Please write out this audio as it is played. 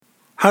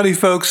Howdy,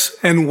 folks,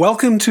 and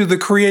welcome to the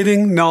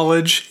Creating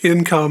Knowledge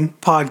Income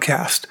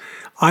podcast.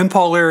 I'm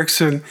Paul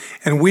Erickson,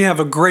 and we have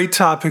a great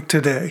topic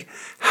today: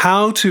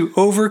 how to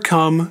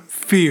overcome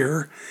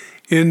fear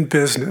in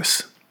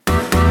business.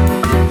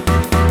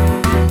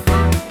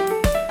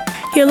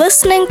 You're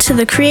listening to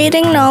the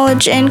Creating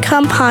Knowledge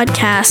Income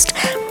podcast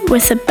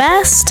with the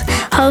best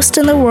host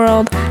in the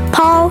world,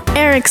 Paul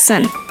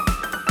Erickson.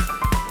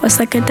 Was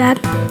that good,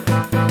 Dad?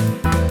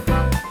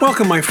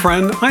 Welcome, my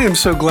friend. I am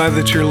so glad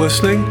that you're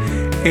listening.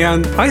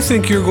 And I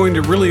think you're going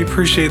to really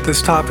appreciate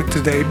this topic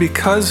today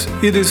because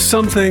it is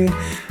something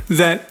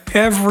that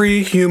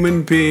every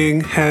human being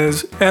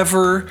has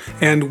ever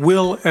and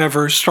will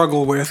ever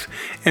struggle with,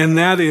 and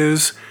that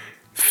is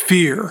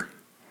fear.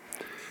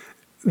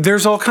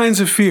 There's all kinds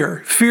of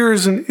fear. Fear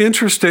is an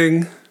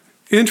interesting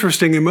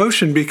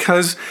emotion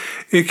because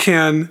it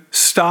can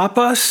stop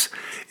us,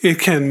 it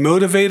can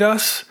motivate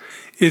us,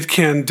 it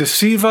can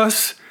deceive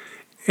us,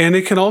 and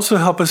it can also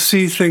help us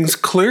see things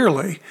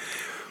clearly.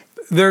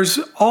 There's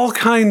all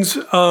kinds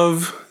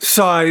of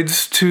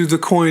sides to the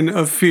coin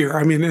of fear.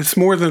 I mean, it's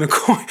more than a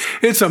coin.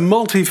 It's a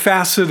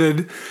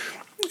multifaceted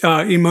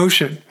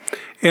emotion.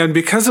 And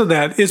because of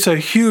that, it's a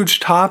huge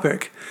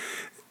topic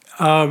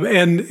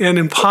and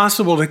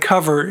impossible to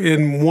cover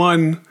in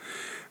one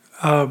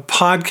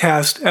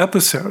podcast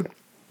episode.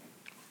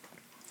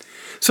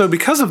 So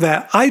because of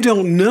that, I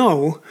don't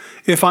know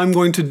if I'm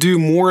going to do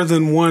more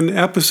than one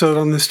episode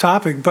on this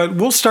topic, but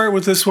we'll start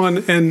with this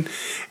one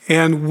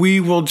and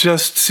we will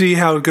just see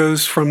how it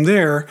goes from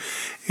there.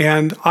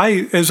 And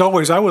as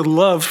always, I would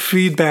love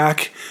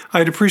feedback.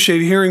 I'd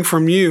appreciate hearing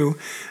from you.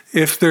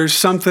 If there's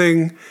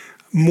something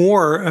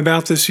more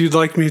about this you'd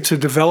like me to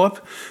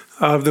develop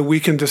that we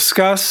can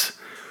discuss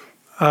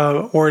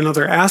or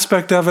another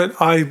aspect of it,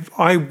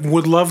 I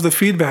would love the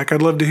feedback.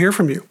 I'd love to hear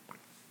from you.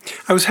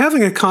 I was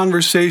having a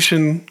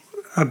conversation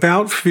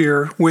about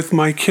fear with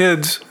my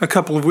kids a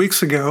couple of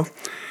weeks ago.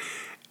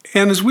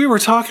 And as we were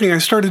talking, I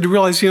started to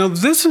realize,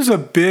 this is a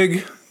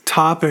big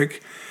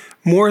topic,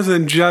 more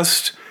than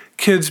just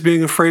kids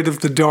being afraid of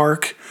the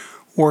dark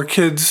or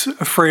kids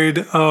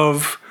afraid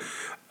of,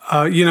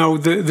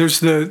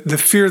 there's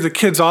the fear that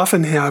kids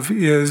often have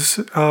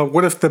is,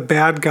 what if the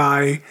bad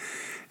guy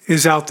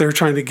is out there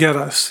trying to get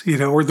us,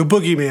 or the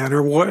boogeyman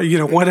or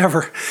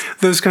whatever,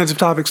 those kinds of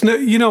topics.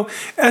 No,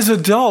 as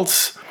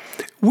adults,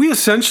 we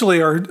essentially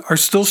are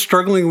still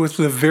struggling with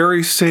the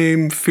very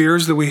same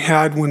fears that we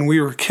had when we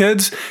were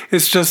kids.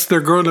 It's just they're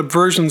grown-up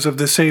versions of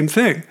the same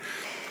thing.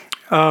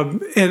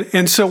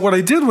 And so what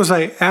I did was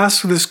I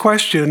asked this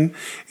question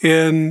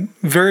in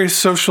various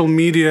social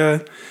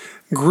media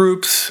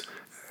groups,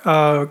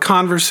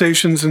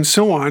 conversations, and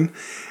so on,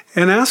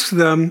 and asked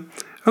them,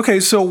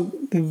 okay, so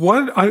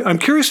I'm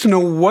curious to know,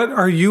 what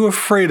are you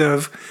afraid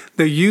of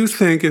that you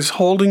think is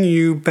holding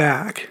you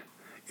back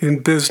in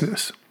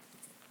business?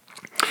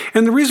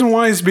 And the reason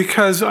why is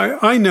because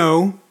I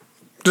know,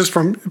 just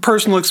from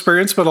personal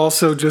experience, but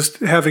also just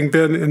having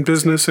been in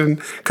business and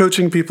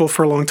coaching people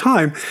for a long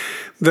time,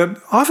 that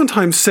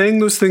oftentimes saying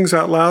those things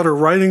out loud or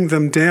writing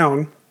them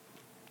down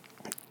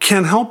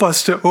can help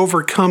us to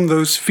overcome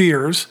those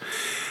fears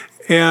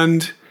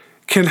and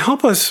can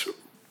help us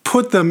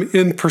put them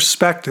in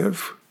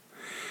perspective.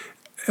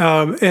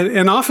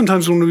 And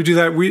oftentimes when we do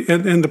that,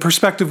 and the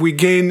perspective we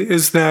gain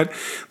is that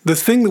the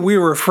thing that we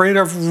were afraid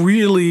of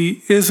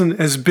really isn't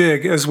as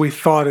big as we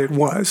thought it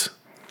was.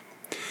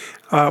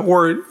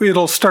 Or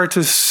it'll start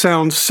to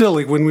sound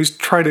silly when we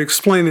try to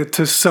explain it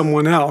to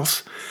someone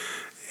else.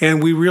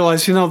 And we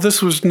realize,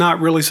 this was not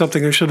really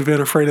something I should have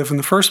been afraid of in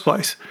the first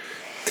place.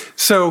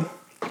 So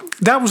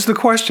that was the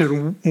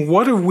question.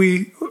 What are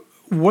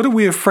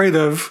we afraid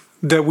of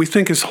that we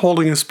think is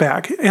holding us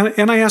back?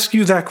 And I ask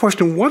you that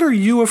question. What are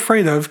you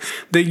afraid of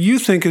that you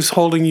think is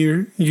holding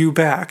you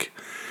back?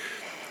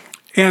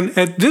 And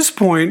at this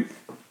point,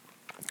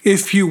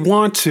 if you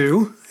want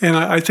to, and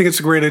I think it's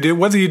a great idea,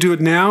 whether you do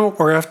it now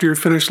or after you're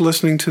finished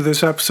listening to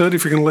this episode,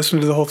 if you're going to listen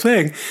to the whole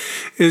thing,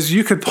 is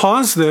you could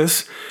pause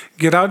this,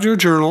 get out your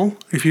journal.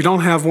 If you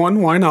don't have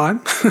one, why not?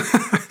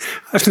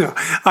 No,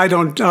 I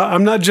don't.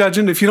 I'm not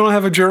judging. If you don't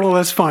have a journal,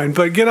 that's fine.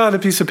 But get out a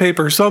piece of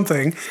paper or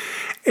something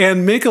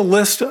and make a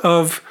list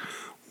of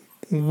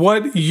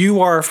what you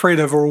are afraid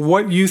of or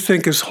what you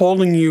think is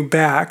holding you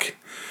back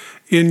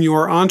in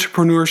your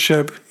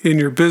entrepreneurship, in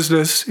your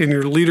business, in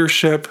your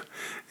leadership,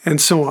 and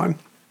so on.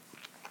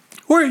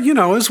 Or,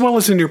 as well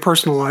as in your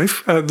personal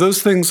life.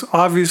 Those things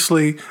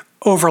obviously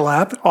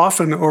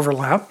often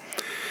overlap.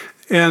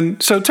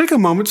 And so take a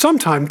moment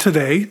sometime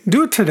today,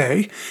 do it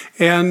today,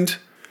 and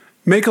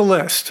make a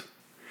list.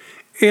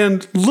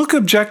 And look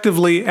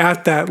objectively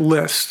at that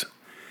list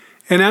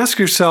and ask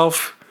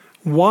yourself,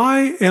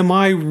 why am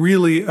I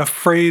really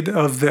afraid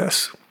of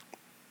this?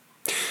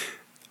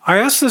 I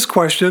asked this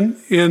question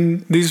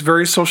in these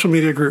various social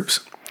media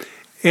groups,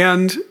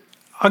 and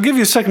I'll give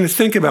you a second to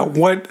think about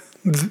what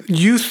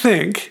you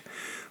think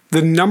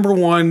the number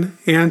one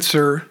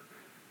answer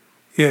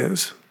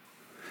is.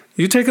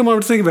 You take a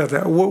moment to think about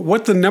that.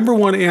 What the number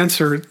one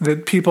answer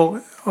that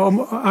people,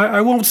 I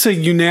won't say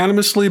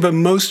unanimously, but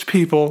most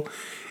people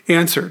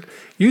answered.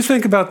 You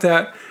think about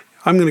that.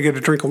 I'm going to get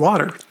a drink of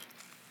water.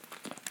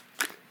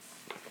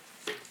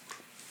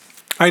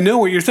 I know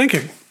what you're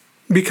thinking,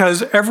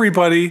 because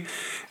everybody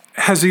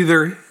has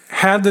either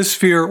had this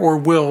fear or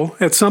will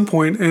at some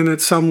point and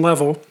at some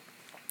level,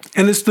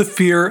 and it's the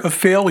fear of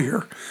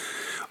failure.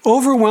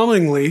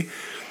 Overwhelmingly,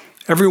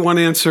 everyone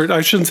answered,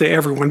 I shouldn't say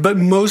everyone, but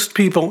most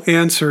people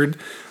answered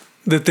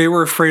that they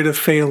were afraid of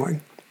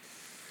failing.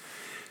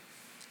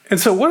 And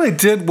so what I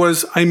did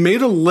was I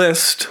made a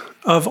list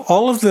of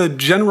all of the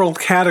general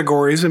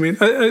categories. I mean,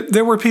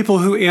 there were people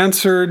who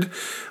answered,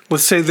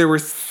 let's say there were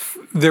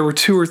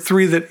 2 or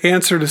 3 that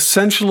answered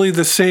essentially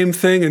the same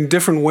thing in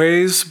different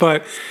ways,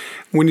 but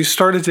when you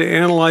started to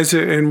analyze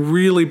it and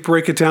really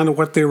break it down to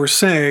what they were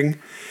saying,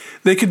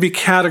 they could be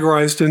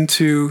categorized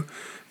into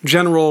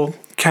general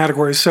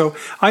categories. So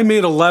I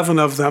made 11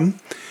 of them,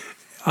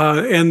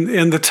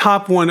 and the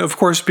top one, of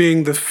course,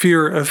 being the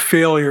fear of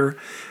failure.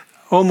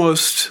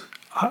 Almost,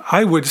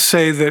 I would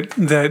say that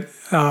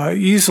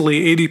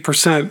easily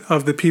 80%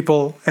 of the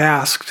people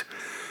asked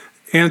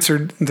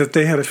answered that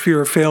they had a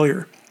fear of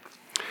failure.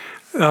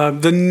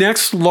 The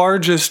next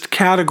largest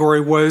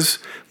category was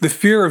the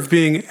fear of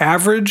being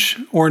average,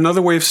 or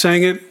another way of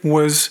saying it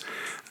was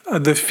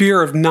the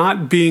fear of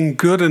not being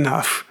good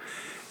enough.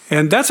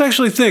 And that's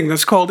actually a thing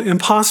that's called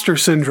imposter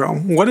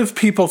syndrome. What if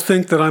people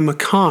think that I'm a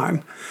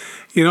con?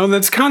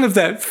 That's kind of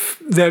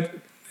that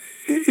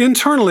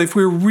internally, if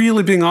we're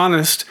really being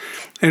honest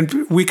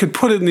and we could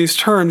put it in these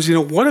terms,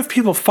 what if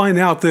people find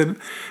out that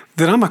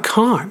I'm a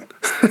con,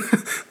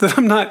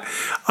 that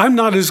I'm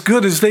not as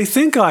good as they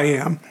think I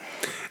am?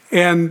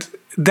 And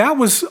that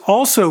was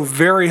also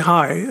very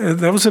high.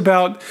 That was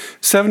about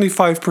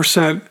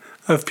 75%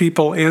 of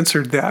people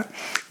answered that.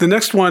 The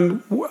next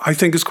one I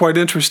think is quite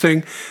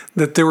interesting,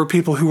 that there were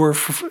people who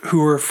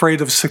were afraid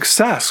of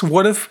success.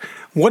 What if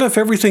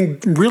everything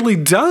really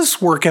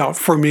does work out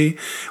for me?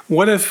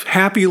 What if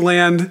Happy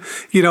Land,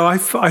 I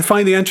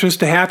find the entrance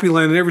to Happy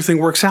Land and everything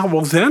works out?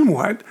 Well, then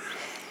what?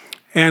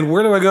 And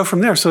where do I go from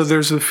there? So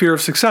there's the fear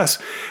of success.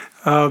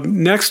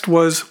 Next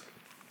was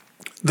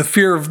the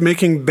fear of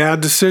making bad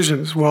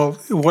decisions. Well,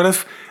 what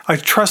if I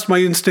trust my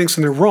instincts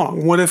and they're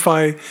wrong? What if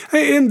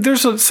and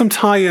there's some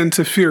tie-in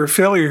to fear of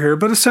failure here,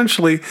 but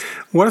essentially,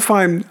 what if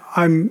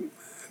I'm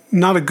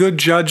not a good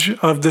judge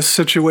of this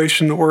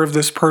situation or of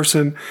this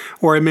person,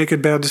 or I make a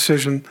bad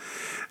decision?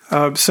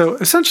 So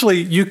essentially,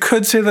 you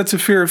could say that's a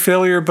fear of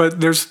failure,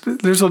 but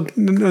there's a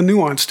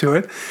nuance to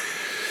it.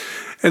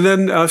 And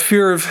then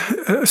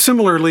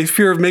similarly,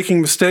 fear of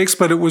making mistakes,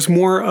 but it was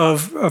more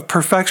of a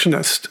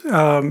perfectionist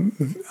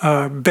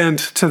bent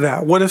to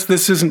that. What if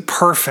this isn't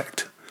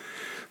perfect?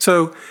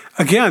 So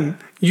again,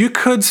 you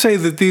could say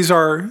that these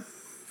are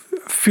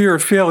fear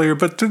of failure,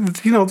 but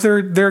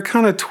they're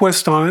kind of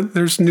twist on it.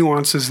 There's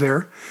nuances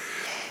there.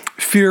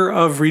 Fear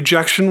of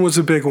rejection was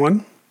a big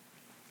one.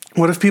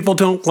 What if people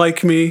don't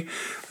like me?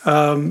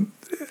 And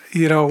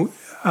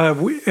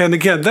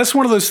again, that's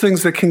one of those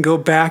things that can go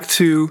back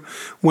to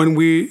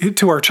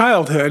to our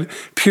childhood,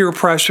 peer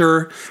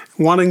pressure,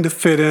 wanting to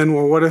fit in.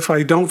 Well, what if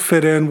I don't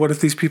fit in? What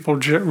if these people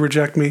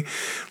reject me?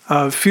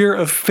 Fear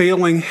of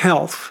failing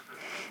health.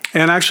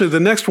 And actually the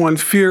next one,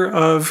 fear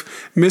of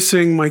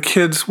missing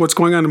what's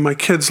going on in my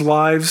kids'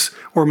 lives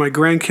or my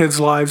grandkids'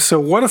 lives. So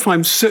what if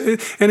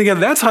and again,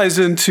 that ties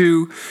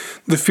into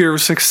the fear of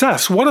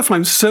success. What if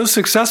I'm so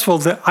successful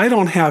that I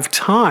don't have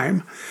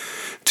time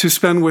to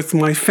spend with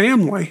my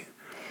family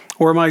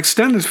or my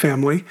extended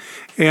family?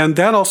 And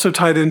that also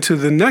tied into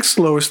the next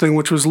lowest thing,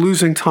 which was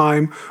losing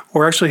time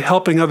or actually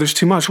helping others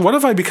too much. What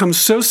if I become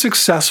so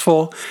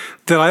successful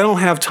that I don't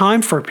have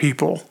time for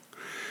people?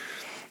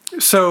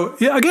 So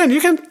yeah, again,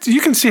 you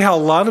can see how a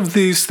lot of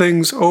these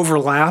things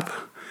overlap.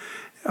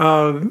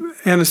 And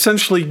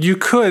essentially you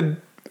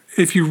could,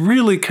 if you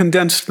really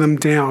condensed them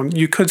down,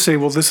 you could say,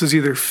 well, this is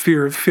either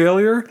fear of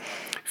failure,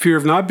 fear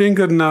of not being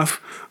good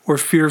enough, or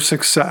fear of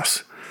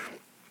success.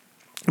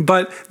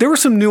 But there were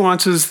some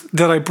nuances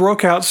that I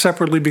broke out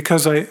separately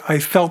because I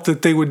felt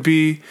that they would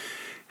be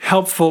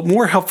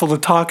more helpful to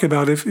talk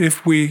about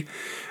if we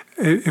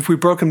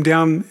broke them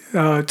down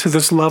to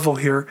this level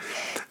here.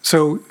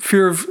 So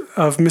fear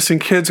of missing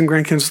kids and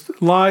grandkids'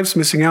 lives,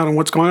 missing out on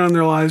what's going on in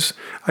their lives.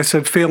 I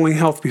said failing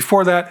health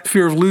before that.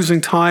 Fear of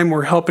losing time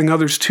or helping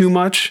others too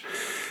much,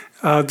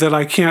 that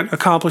I can't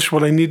accomplish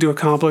what I need to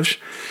accomplish.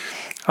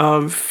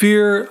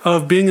 Fear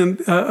of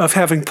of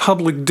having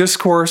public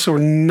discourse or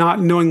not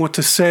knowing what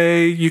to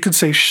say. You could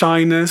say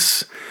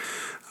shyness,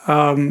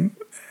 or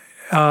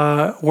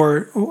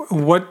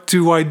what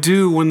do I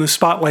do when the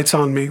spotlight's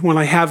on me, when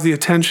I have the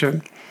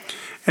attention?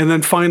 And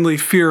then finally,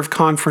 fear of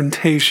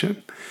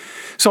confrontation.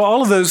 So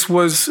all of those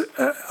was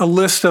a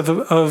list of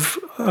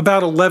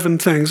about 11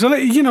 things.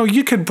 And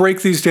you could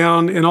break these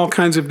down in all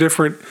kinds of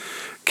different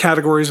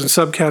categories and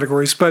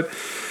subcategories, but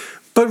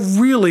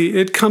really,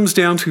 it comes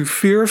down to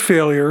fear of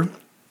failure,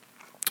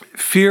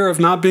 fear of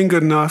not being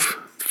good enough,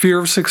 fear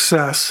of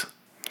success,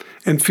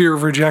 and fear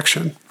of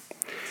rejection.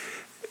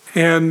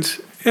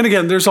 And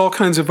again, there's all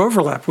kinds of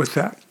overlap with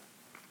that.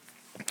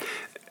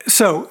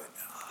 So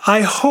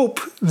I hope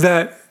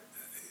that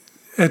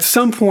at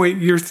some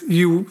point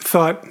you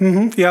thought,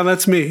 yeah,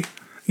 that's me.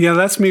 Yeah,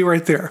 that's me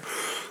right there.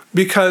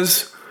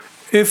 Because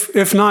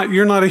if not,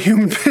 you're not a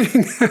human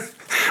being.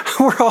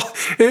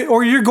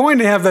 Or you're going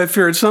to have that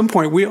fear at some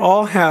point. We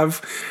all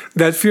have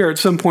that fear at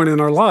some point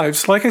in our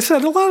lives. Like I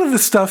said, a lot of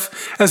this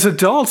stuff as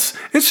adults,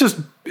 it's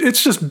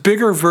just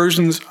bigger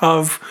versions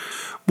of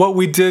what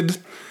we did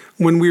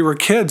when we were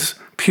kids.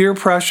 Peer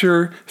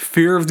pressure,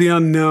 fear of the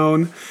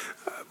unknown.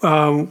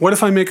 What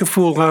if I make a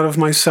fool out of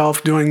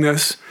myself doing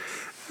this?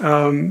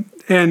 And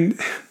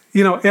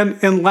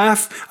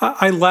laugh.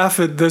 I laugh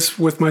at this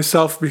with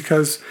myself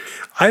because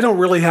I don't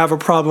really have a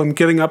problem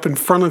getting up in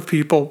front of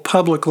people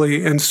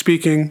publicly and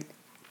speaking.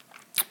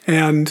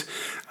 And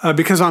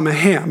because I'm a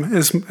ham,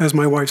 as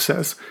my wife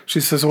says, she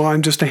says, "Well,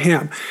 I'm just a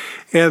ham,"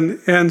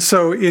 and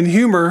so in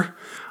humor,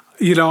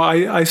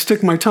 I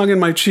stick my tongue in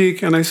my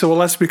cheek and I say, "Well,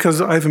 that's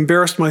because I've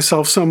embarrassed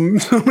myself so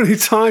many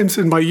times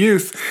in my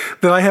youth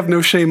that I have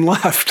no shame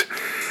left."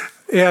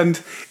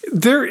 And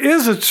there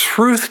is a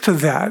truth to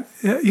that.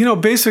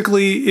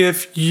 Basically,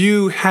 if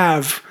you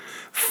have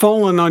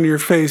fallen on your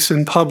face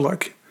in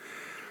public,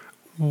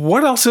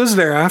 what else is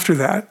there after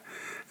that?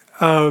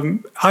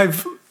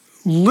 I've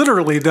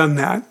literally done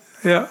that,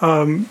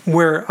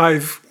 where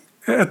I've,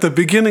 at the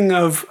beginning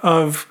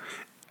of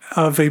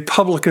a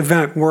public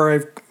event, where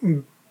I've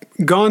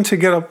gone to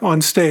get up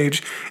on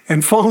stage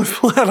and fallen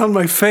flat on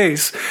my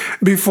face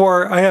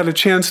before I had a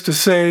chance to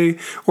say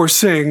or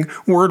sing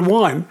word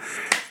one.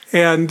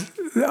 And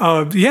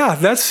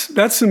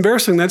that's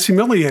embarrassing. That's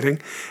humiliating.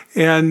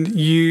 And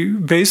you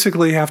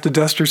basically have to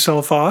dust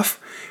yourself off.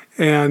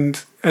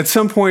 And at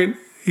some point,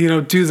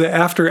 do the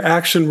after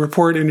action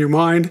report in your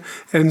mind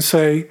and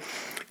say,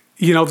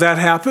 that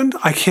happened.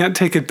 I can't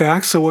take it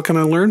back. So what can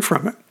I learn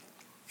from it?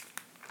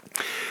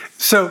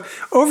 So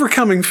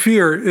overcoming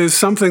fear is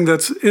something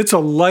it's a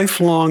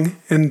lifelong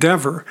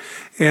endeavor.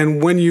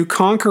 And when you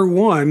conquer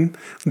one,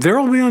 there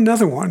will be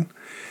another one.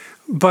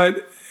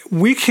 But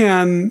we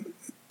can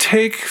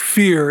take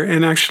fear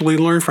and actually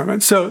learn from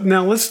it. So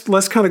now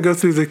let's kind of go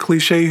through the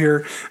cliche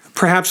here.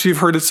 Perhaps you've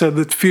heard it said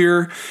that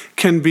fear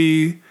can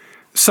be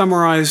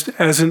summarized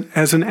as an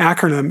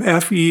acronym,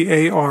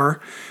 FEAR,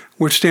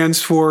 which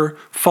stands for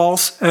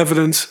false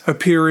evidence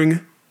appearing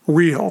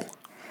real.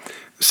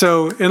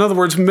 So in other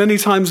words, many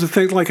times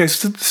like I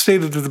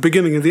stated at the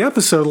beginning of the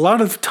episode, a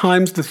lot of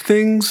times the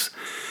things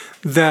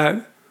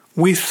that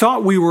we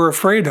thought we were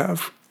afraid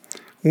of,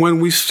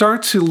 when we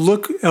start to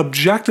look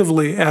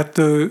objectively at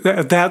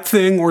that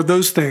thing or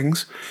those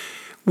things,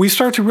 we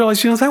start to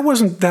realize, that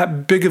wasn't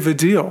that big of a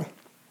deal.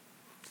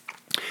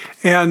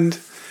 And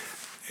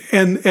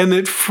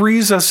it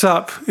frees us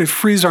up. It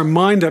frees our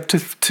mind up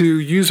to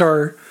use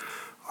our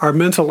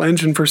mental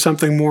engine for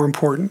something more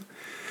important.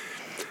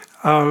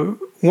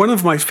 One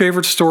of my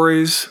favorite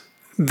stories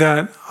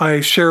that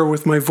I share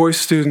with my voice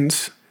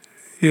students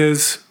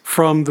is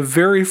from the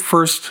very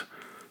first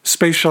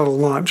space shuttle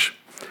launch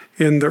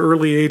in the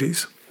early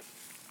 80s.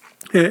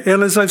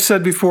 And as I've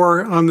said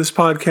before on this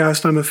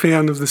podcast, I'm a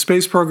fan of the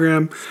space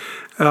program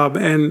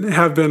and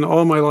have been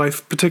all my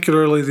life,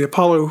 particularly the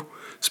Apollo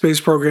space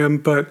program,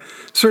 but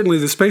certainly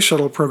the space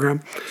shuttle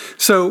program.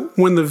 So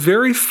when the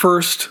very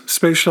first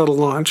space shuttle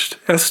launched,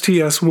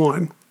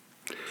 STS-1,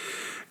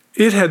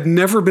 it had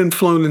never been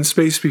flown in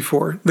space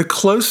before. The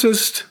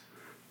closest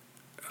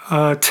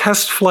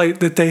test flight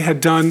that they had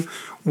done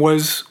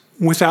was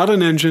without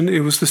an engine.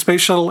 It was the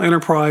Space Shuttle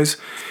Enterprise,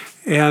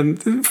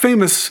 and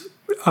famous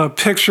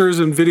pictures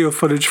and video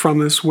footage from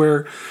this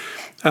where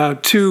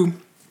two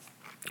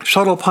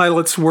shuttle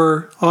pilots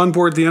were on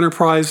board the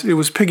Enterprise. It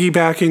was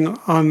piggybacking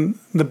on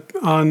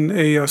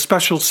a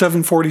special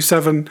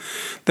 747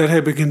 that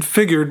had been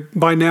configured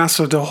by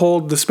NASA to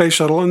hold the space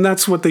shuttle, and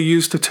that's what they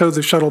used to tow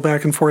the shuttle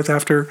back and forth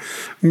after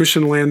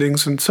mission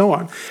landings and so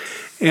on.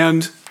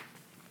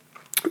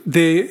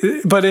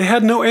 But it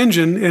had no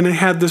engine, and it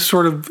had this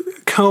sort of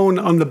cone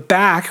on the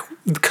back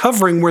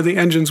covering where the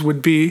engines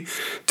would be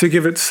to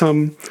give it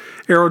some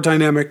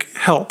aerodynamic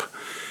help.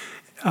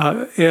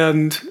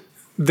 And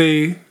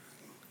they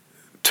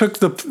took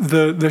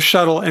the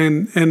shuttle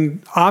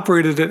and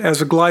operated it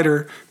as a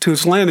glider to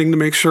its landing to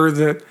make sure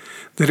that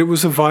it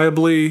was a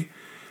viable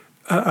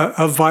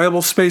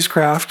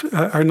spacecraft,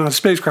 or not a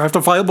spacecraft, a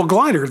viable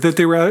glider, that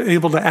they were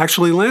able to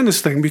actually land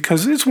this thing.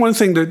 Because it's one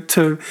thing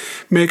to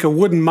make a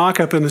wooden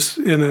mock-up in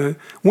a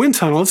wind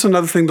tunnel. It's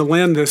another thing to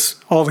land this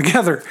all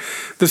together,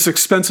 this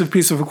expensive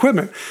piece of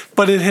equipment.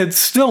 But it had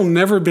still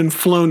never been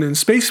flown in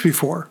space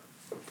before.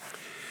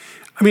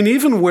 I mean,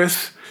 even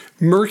with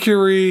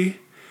Mercury,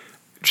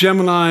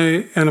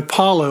 Gemini, and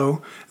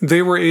Apollo,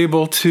 they were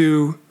able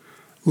to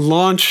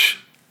launch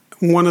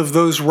one of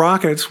those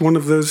rockets, one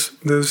of those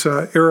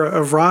era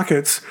of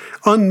rockets,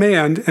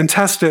 unmanned, and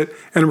test it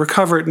and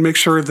recover it and make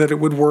sure that it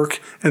would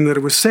work and that it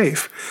was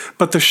safe.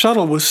 But the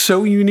shuttle was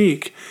so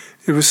unique,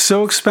 it was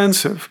so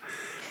expensive,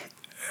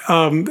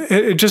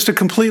 just a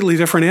completely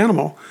different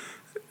animal.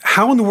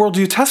 how in the world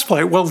do you test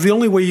flight? Well, the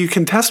only way you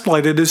can test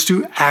flight it is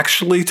to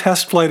actually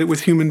test flight it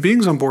with human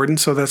beings on board, and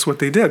so that's what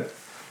they did.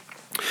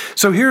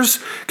 So here's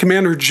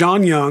Commander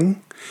John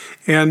Young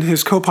and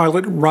his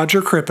co-pilot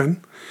Roger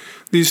Crippen,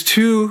 these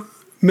two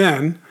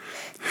men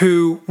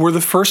who were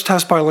the first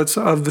test pilots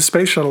of the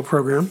space shuttle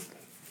program.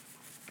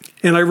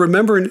 And I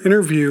remember an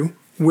interview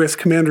with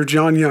Commander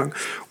John Young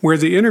where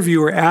the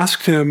interviewer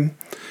asked him,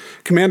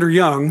 Commander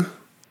Young,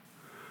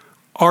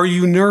 are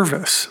you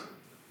nervous?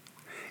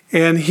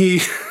 And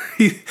he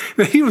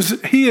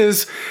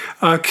is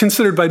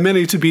considered by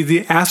many to be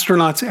the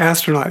astronaut's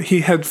astronaut.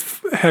 He had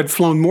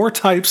flown more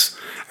types,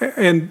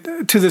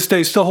 and to this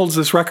day still holds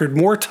this record,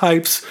 more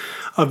types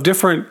of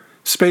different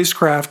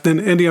spacecraft than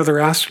any other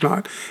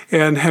astronaut,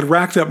 and had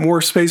racked up more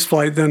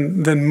spaceflight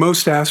than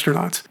most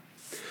astronauts.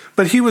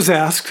 But he was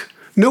asked,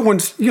 no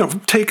one's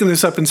taken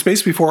this up in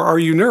space before, are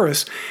you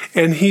nervous?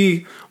 And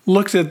he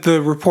looked at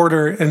the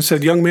reporter and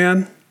said, young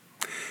man,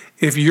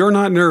 if you're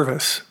not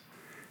nervous,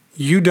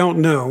 you don't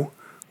know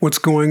what's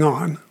going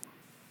on.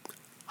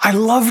 I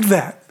loved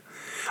that.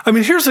 I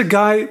mean, here's a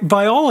guy,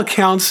 by all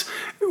accounts,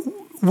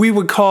 we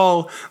would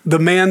call the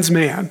man's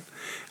man.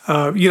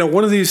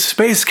 One of these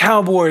space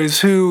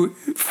cowboys who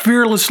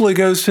fearlessly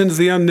goes into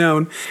the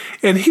unknown,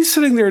 and he's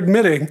sitting there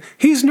admitting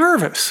he's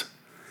nervous.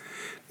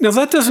 Now,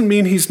 that doesn't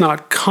mean he's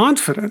not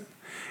confident,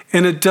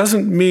 and it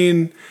doesn't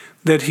mean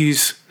that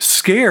he's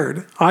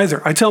scared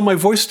either. I tell my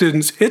voice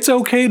students, it's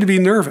okay to be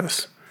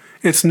nervous.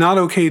 It's not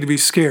okay to be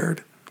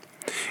scared.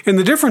 And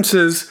the difference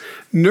is,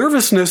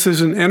 nervousness is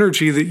an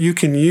energy that you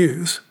can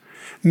use.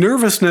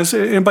 Nervousness,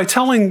 and by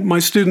telling my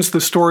students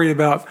the story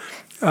about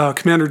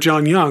Commander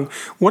John Young,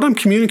 what I'm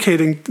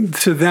communicating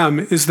to them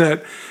is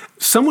that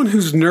someone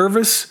who's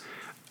nervous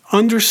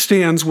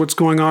understands what's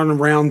going on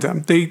around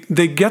them. They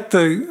get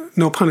the,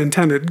 no pun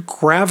intended,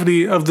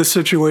 gravity of the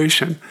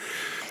situation.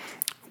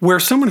 Where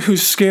someone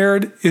who's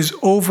scared is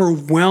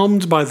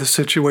overwhelmed by the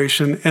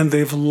situation and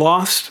they've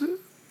lost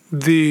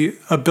the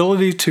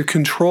ability to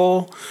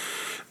control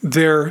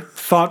their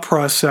thought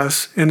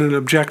process in an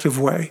objective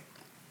way.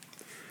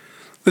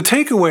 The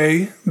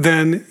takeaway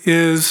then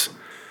is,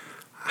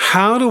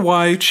 how do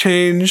I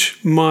change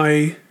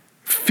my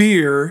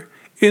fear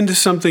into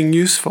something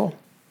useful?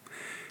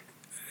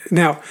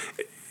 Now,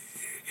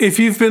 if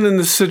you've been in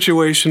this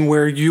situation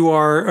where you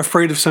are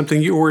afraid of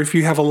something, or if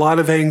you have a lot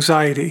of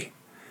anxiety,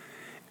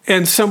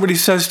 and somebody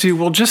says to you,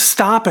 well, just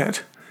stop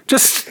it.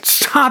 Just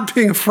stop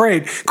being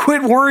afraid.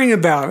 Quit worrying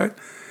about it.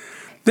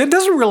 That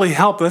doesn't really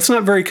help. That's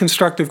not very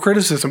constructive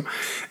criticism.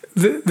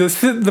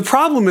 The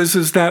problem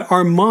is that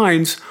our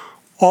minds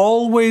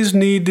always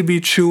need to be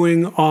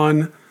chewing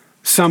on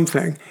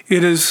something.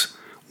 It is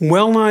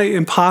well nigh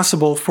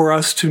impossible for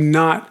us to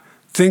not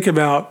think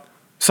about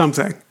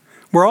something.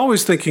 We're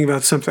always thinking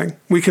about something.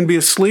 We can be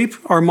asleep.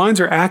 Our minds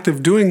are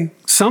active doing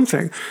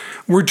something.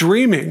 We're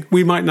dreaming.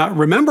 We might not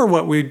remember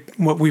what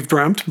we've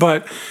dreamt,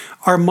 but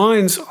our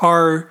minds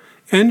are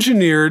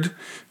engineered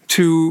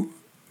to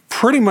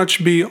pretty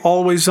much be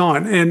always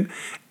on. And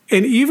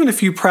even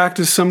if you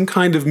practice some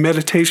kind of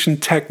meditation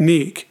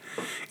technique,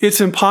 it's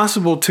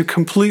impossible to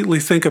completely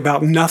think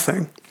about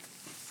nothing.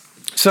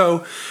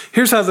 So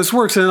here's how this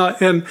works.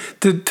 And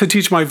to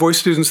teach my voice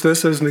students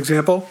this as an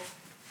example,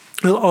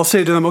 I'll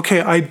say to them,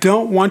 okay, I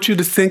don't want you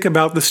to think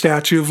about the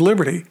Statue of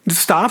Liberty.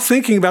 Stop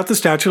thinking about the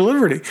Statue of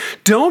Liberty.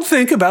 Don't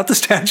think about the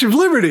Statue of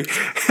Liberty.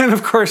 And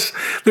of course,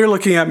 they're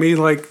looking at me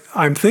like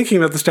I'm thinking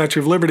about the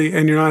Statue of Liberty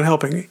and you're not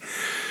helping me.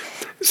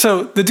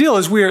 So the deal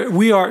is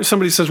we are,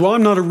 somebody says, well,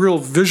 I'm not a real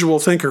visual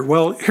thinker.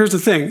 Well, here's the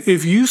thing.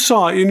 If you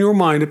saw in your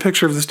mind a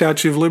picture of the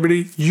Statue of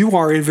Liberty, you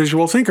are a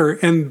visual thinker.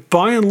 And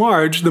by and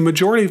large, the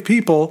majority of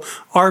people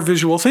are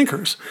visual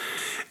thinkers.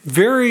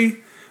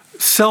 Very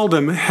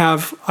seldom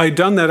have I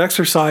done that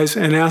exercise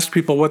and asked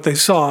people what they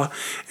saw,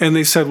 and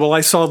they said, well,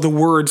 I saw the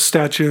word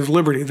Statue of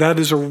Liberty. That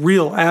is a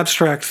real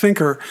abstract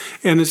thinker,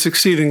 and it's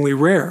exceedingly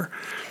rare.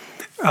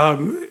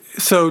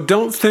 So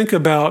don't think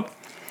about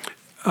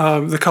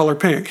the color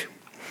pink.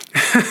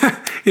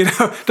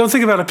 Don't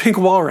think about a pink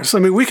walrus. I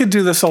mean, we could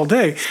do this all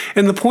day.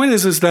 And the point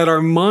is that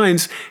our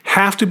minds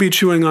have to be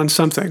chewing on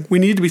something. We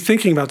need to be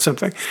thinking about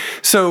something.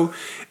 So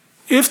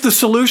if the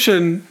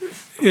solution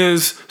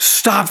is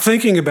stop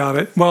thinking about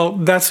it, well,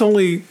 that's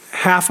only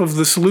half of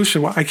the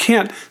solution. I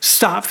can't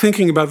stop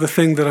thinking about the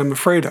thing that I'm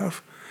afraid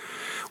of.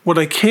 What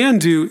I can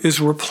do is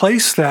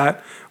replace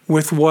that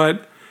with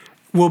what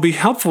will be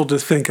helpful to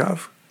think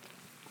of.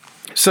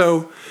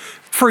 So,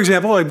 for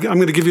example, I'm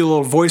going to give you a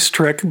little voice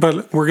trick,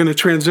 but we're going to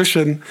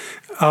transition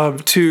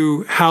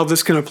to how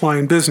this can apply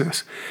in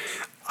business.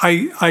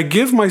 I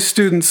give my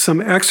students some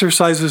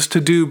exercises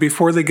to do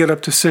before they get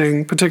up to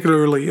sing,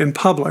 particularly in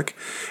public.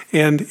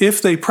 And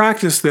if they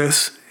practice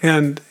this,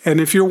 and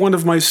if you're one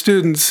of my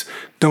students,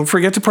 don't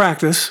forget to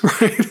practice,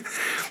 right?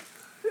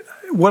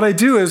 What I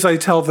do is I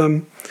tell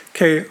them,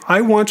 okay, I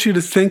want you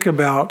to think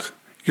about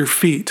your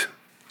feet.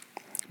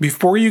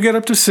 Before you get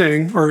up to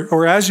sing,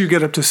 or as you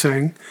get up to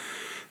sing,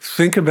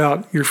 think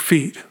about your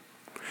feet.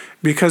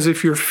 Because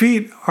if your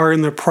feet are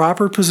in the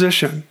proper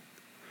position,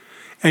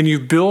 and you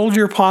build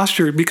your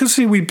posture, because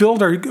see, we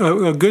build a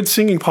good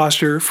singing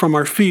posture from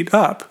our feet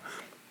up.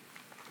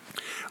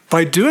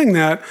 By doing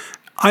that,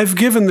 I've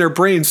given their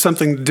brain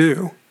something to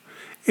do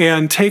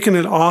and taken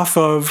it off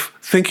of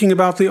thinking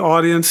about the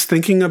audience,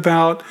 thinking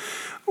about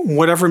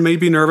whatever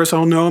made me nervous.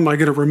 Oh no, am I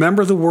going to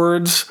remember the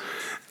words?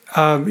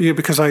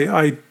 Because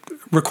I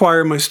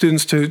require my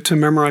students to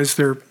memorize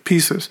their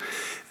pieces.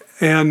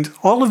 And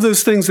all of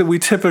those things that we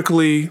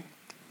typically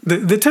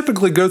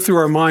go through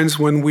our minds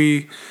when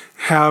we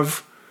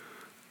have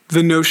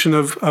the notion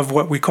of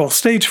what we call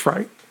stage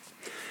fright.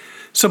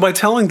 So by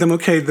telling them,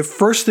 okay, the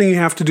first thing you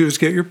have to do is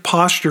get your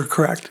posture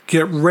correct,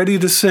 get ready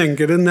to sing,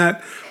 get in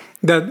that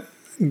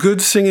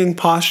good singing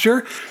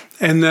posture,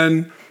 and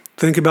then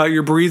think about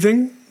your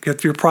breathing,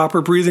 get your proper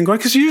breathing going,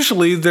 because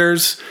usually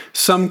there's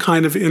some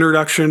kind of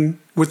introduction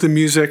with the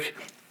music.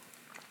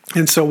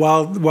 And so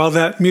while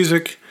that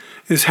music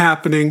is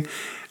happening,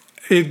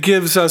 it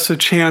gives us a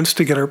chance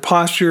to get our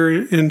posture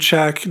in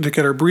check, to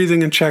get our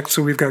breathing in check,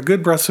 so we've got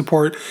good breath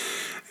support,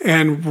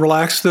 and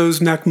relax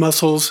those neck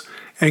muscles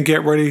and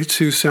get ready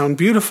to sound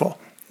beautiful.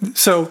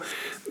 So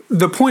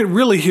the point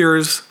really here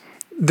is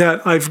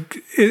that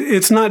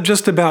it's not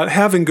just about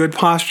having good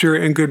posture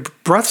and good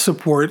breath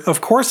support. Of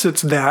course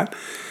it's that,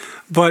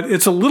 but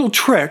it's a little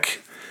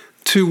trick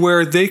to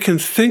where they can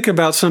think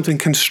about something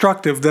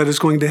constructive that is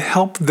going to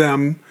help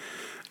them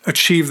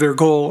achieve their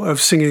goal of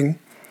singing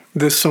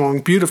this song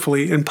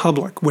beautifully in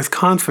public with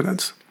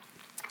confidence.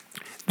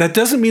 That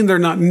doesn't mean they're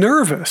not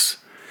nervous.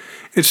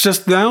 It's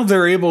just now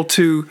they're able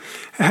to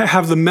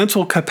have the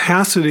mental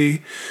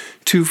capacity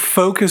to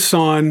focus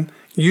on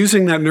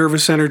using that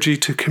nervous energy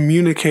to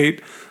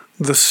communicate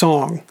the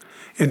song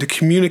and to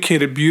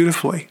communicate it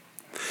beautifully.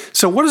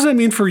 So what does that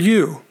mean for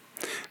you?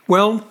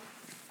 Well,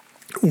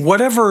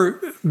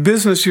 whatever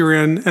business you're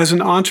in as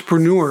an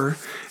entrepreneur,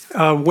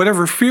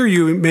 whatever fear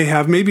you may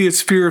have, maybe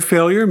it's fear of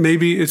failure,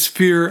 maybe it's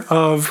fear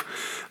of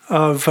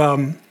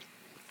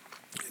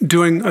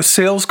doing a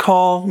sales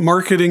call,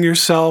 marketing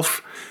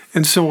yourself,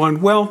 and so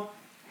on. Well,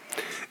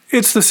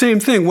 it's the same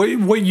thing.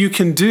 What you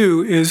can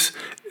do is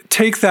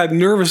take that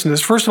nervousness.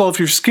 First of all, if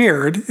you're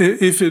scared,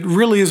 if it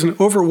really is an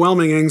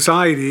overwhelming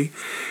anxiety,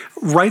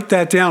 write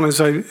that down,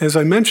 as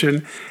I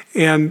mentioned,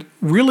 and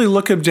really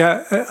look at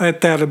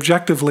that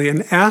objectively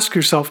and ask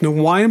yourself, now,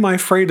 why am I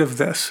afraid of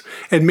this?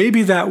 And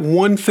maybe that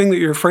one thing that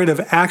you're afraid of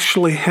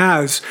actually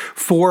has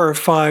 4 or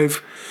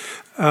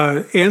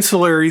 5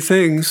 ancillary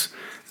things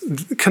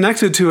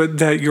connected to it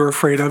that you're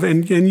afraid of,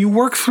 and you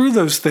work through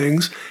those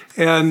things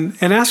and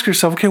ask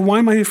yourself, okay, why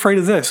am I afraid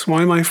of this?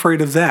 Why am I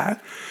afraid of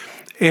that?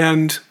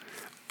 And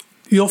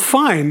you'll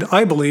find,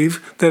 I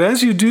believe, that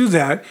as you do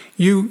that,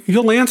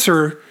 you'll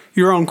answer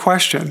your own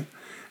question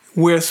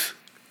with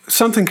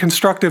something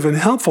constructive and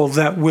helpful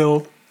that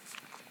will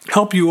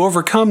help you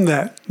overcome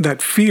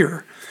that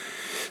fear.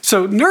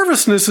 So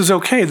nervousness is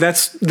okay.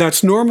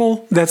 That's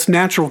normal. That's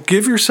natural.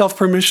 Give yourself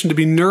permission to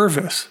be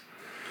nervous.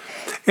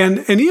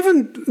 And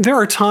even there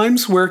are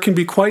times where it can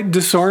be quite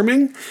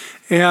disarming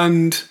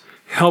and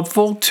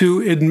helpful to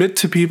admit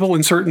to people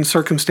in certain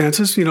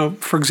circumstances,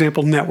 for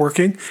example,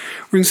 networking,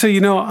 where you can say,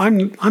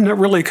 I'm not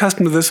really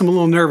accustomed to this. I'm a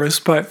little nervous,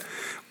 but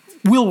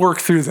we'll work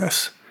through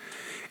this.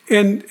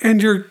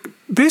 And you're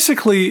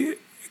basically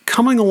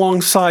coming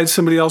alongside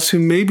somebody else who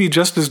may be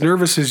just as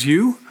nervous as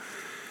you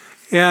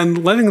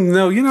and letting them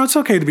know, it's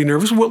okay to be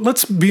nervous. Well,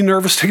 let's be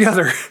nervous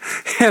together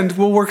and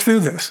we'll work through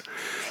this.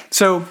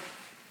 So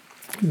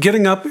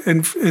getting up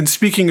and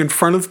speaking in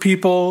front of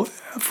people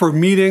for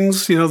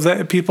meetings,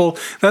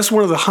 that's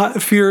one of the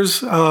hot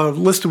fears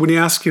listed when you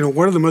ask,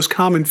 what are the most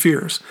common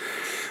fears?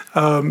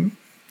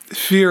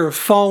 Fear of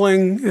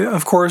falling,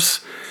 of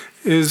course,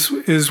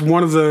 is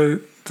one of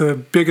the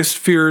biggest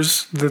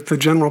fears that the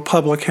general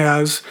public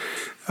has.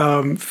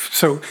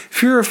 So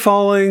fear of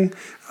falling,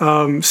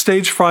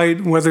 stage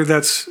fright, whether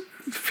that's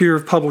fear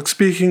of public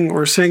speaking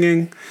or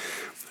singing,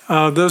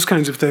 those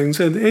kinds of things.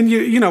 And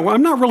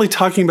I'm not really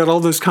talking about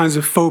all those kinds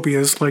of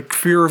phobias like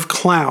fear of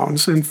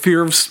clowns and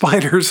fear of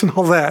spiders and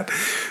all that.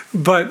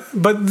 But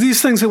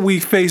these things that we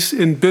face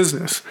in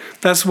business,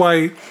 that's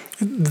why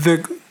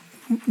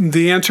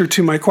the answer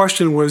to my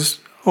question was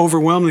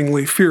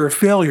overwhelmingly fear of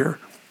failure,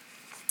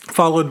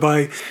 followed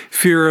by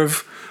fear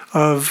of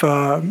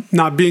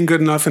not being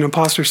good enough and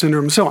imposter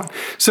syndrome and so on.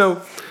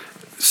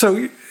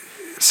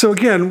 So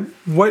again,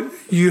 what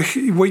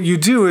you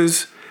do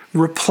is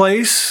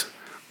replace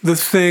the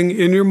thing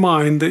in your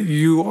mind that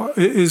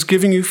is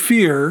giving you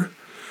fear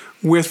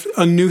with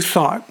a new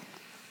thought,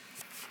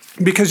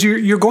 because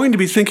you're going to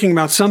be thinking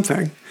about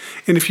something.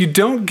 And if you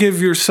don't give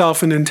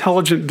yourself an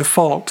intelligent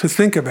default to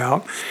think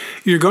about,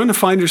 you're going to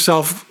find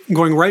yourself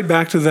going right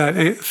back to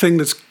that thing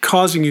that's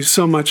causing you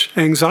so much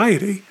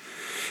anxiety.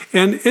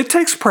 And it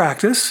takes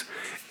practice.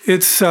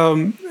 It's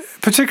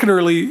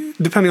particularly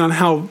depending on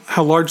how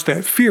large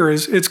that fear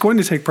is, it's going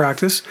to take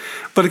practice,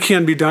 but it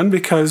can be done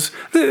because,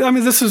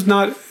 this is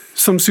not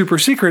some super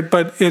secret,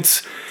 but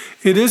it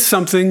is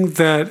something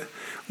that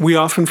we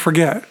often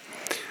forget.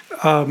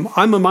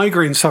 I'm a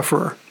migraine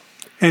sufferer.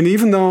 And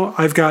even though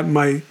I've got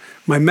my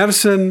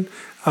medicine,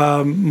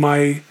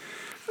 my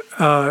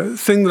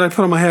thing that I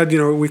put on my head,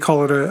 we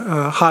call it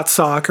a hot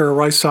sock or a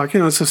rice sock.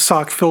 It's a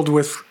sock filled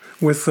with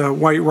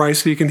white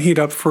rice that you can heat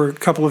up for a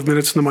couple of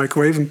minutes in the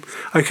microwave, and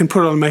I can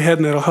put it on my head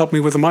and it'll help me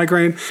with a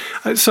migraine.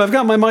 So I've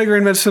got my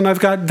migraine medicine,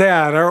 I've got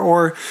that,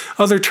 or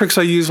other tricks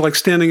I use, like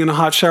standing in a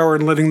hot shower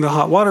and letting the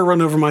hot water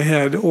run over my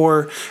head,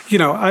 or,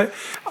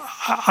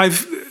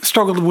 I've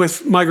struggled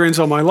with migraines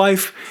all my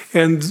life,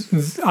 and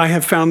I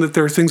have found that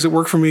there are things that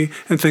work for me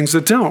and things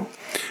that don't.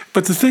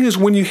 But the thing is,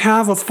 when you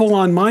have a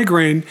full-on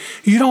migraine,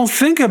 you don't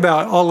think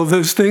about all of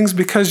those things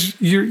because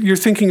you're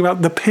thinking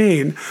about the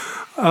pain,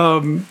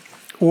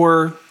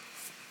 or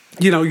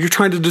you're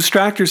trying to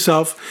distract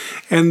yourself.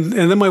 And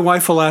then my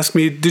wife will ask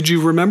me, "Did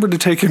you remember to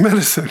take your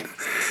medicine?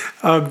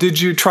 Did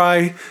you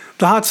try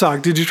the hot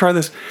sock? Did you try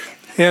this?"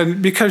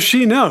 And because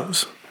she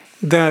knows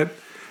that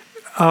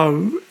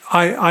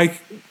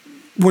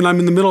when I'm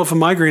in the middle of a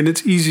migraine,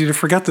 it's easy to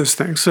forget those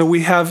things. So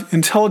we have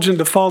intelligent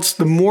defaults.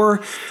 The more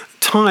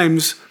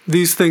times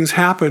these things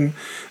happen,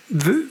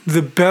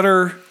 the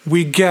better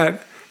we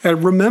get at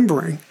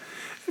remembering,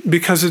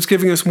 because it's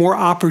giving us more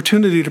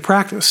opportunity to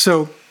practice.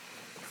 So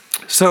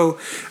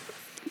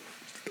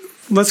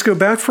let's go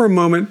back for a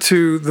moment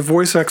to the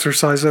voice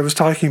exercise I was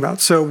talking about.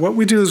 So what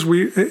we do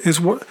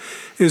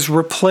is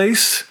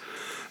replace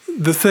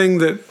the thing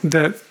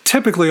that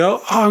typically,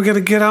 I'm going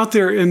to get out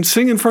there and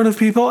sing in front of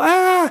people,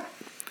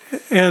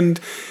 and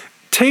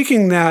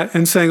taking that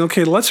and saying,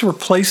 okay, let's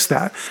replace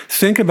that.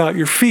 Think about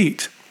your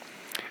feet,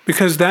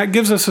 because that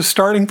gives us a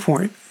starting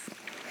point.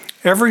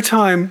 Every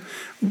time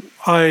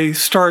I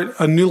start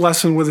a new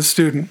lesson with a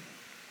student,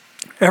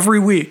 every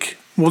week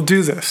we'll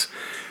do this,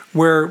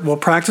 where we'll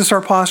practice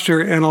our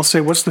posture, and I'll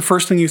say, what's the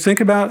first thing you think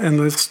about? And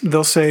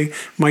they'll say,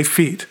 my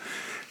feet.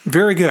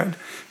 Very good.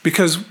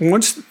 Because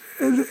once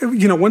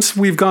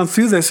we've gone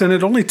through this, and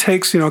it only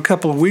takes, a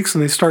couple of weeks,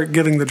 and they start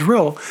getting the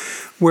drill,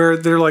 where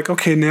they're like,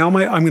 okay, now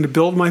I'm going to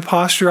build my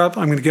posture up,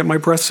 I'm going to get my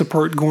breath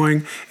support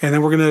going, and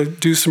then we're going to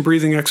do some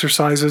breathing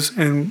exercises,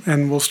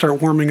 and we'll start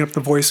warming up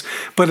the voice.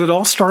 But it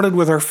all started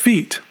with our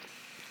feet.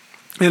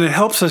 And it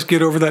helps us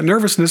get over that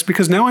nervousness,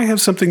 because now I have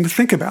something to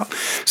think about.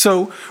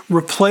 So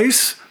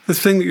replace the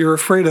thing that you're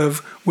afraid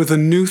of with a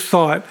new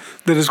thought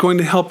that is going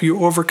to help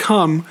you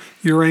overcome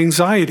your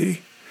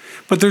anxiety.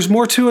 But there's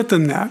more to it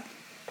than that.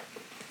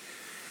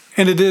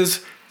 And it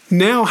is,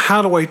 now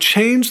how do I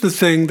change the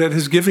thing that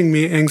is giving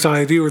me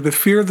anxiety or the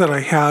fear that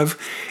I have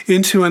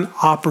into an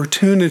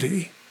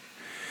opportunity?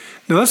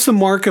 Now that's the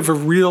mark of a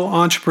real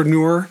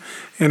entrepreneur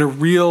and a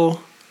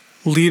real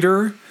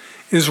leader,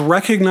 is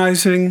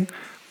recognizing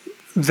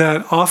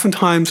that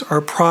oftentimes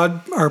our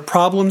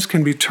problems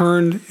can be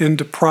turned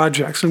into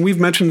projects. And we've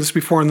mentioned this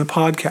before in the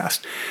podcast.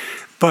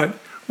 But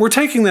we're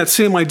taking that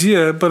same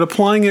idea, but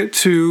applying it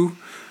to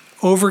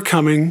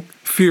overcoming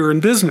fear in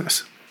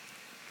business.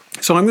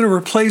 So I'm going to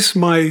replace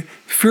my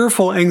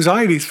fearful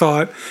anxiety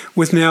thought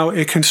with now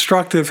a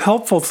constructive,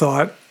 helpful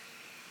thought.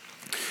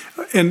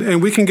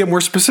 And we can get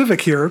more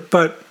specific here,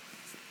 but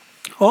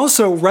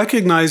also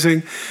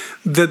recognizing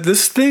that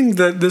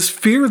this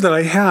fear that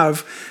I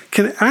have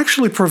can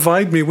actually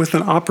provide me with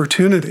an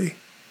opportunity.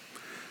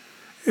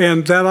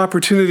 And that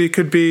opportunity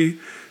could be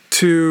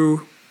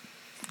to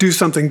do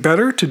something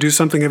better, to do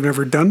something I've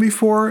never done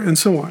before, and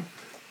so on.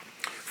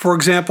 For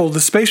example,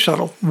 the space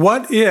shuttle.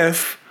 What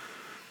if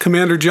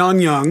Commander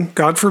John Young,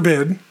 God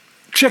forbid,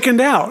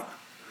 chickened out?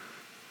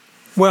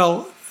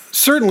 Well,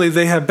 certainly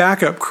they have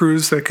backup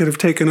crews that could have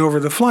taken over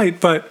the flight,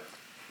 but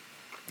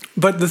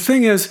the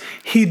thing is,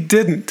 he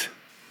didn't.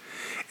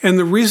 And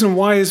the reason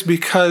why is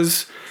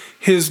because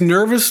his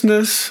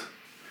nervousness,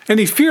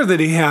 any fear that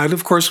he had,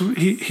 of course,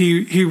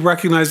 he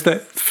recognized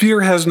that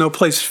fear has no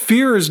place.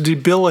 Fear is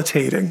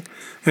debilitating.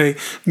 Okay?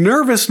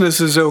 Nervousness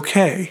is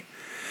okay.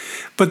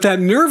 But that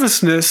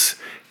nervousness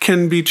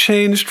can be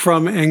changed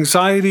from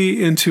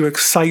anxiety into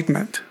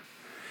excitement.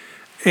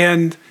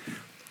 And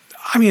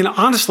I mean,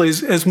 honestly,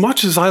 as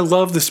much as I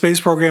love the space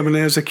program and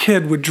as a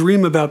kid would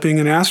dream about being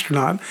an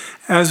astronaut,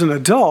 as an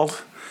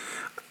adult,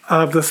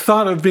 the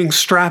thought of being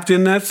strapped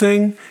in that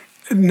thing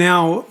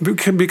now,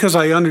 because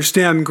I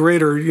understand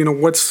greater,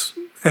 what's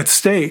at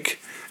stake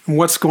and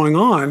what's going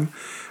on,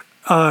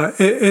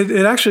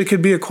 it actually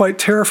could be a quite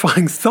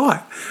terrifying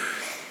thought.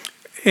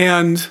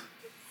 And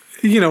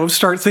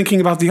start thinking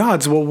about the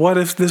odds. Well, what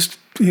if this,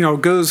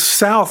 goes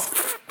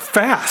south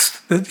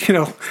fast?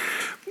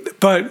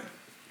 But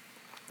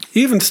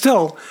even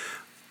still,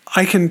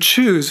 I can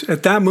choose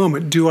at that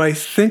moment, do I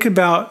think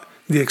about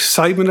the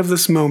excitement of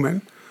this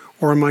moment,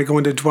 or am I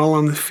going to dwell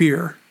on the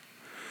fear?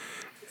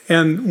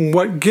 And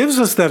what gives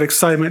us that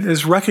excitement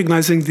is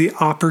recognizing the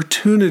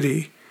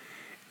opportunity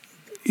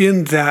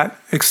in that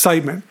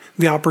excitement,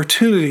 the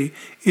opportunity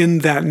in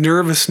that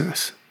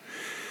nervousness.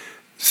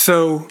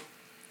 So,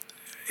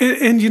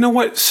 and you know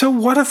what? So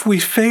what if we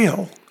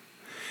fail?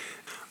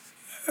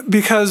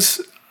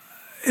 Because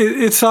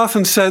it's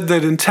often said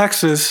that in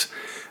Texas,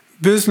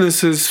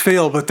 businesses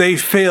fail, but they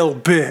fail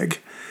big.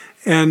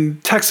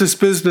 and Texas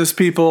business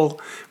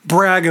people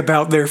brag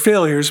about their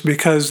failures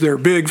because they're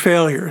big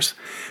failures.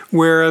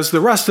 Whereas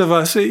the rest of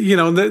us,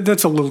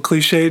 that's a little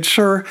cliched,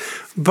 sure,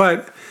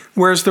 but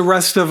whereas the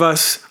rest of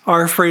us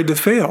are afraid to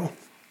fail.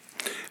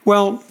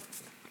 Well,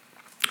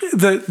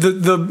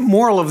 the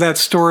moral of that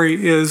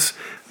story is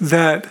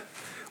that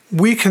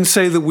we can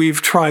say that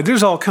we've tried.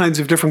 There's all kinds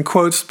of different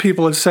quotes.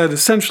 People have said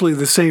essentially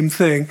the same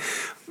thing,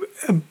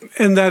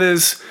 and that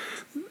is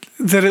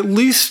that at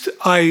least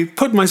I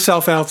put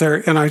myself out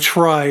there and I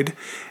tried,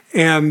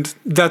 and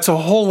that's a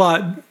whole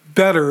lot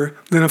better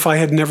than if I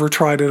had never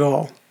tried at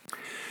all.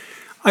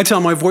 I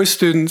tell my voice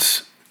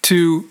students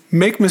to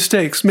make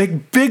mistakes,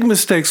 make big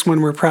mistakes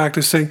when we're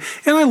practicing,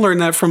 and I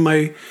learned that from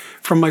my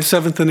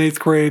 7th and 8th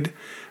grade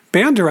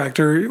band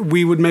director.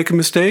 We would make a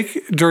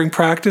mistake during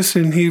practice,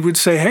 and he would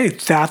say, hey,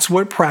 that's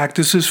what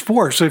practice is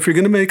for. So if you're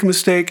going to make a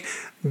mistake,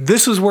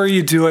 this is where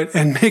you do it,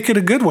 and make it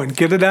a good one.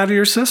 Get it out of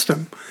your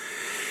system.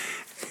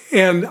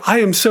 And I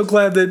am so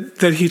glad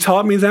that he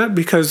taught me that,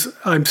 because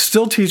I'm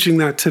still teaching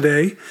that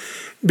today,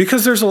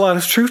 because there's a lot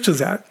of truth to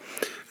that.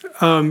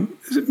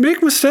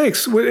 Make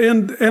mistakes.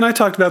 And I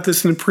talked about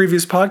this in a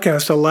previous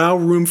podcast. Allow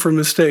room for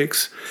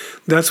mistakes.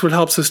 That's what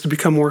helps us to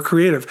become more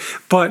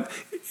creative. But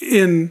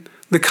in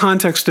the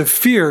context of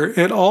fear,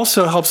 it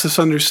also helps us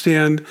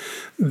understand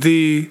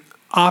the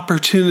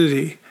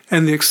opportunity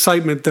and the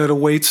excitement that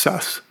awaits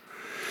us.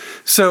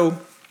 So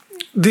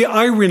the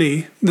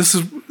irony,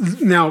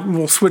 now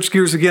we'll switch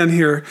gears again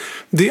here.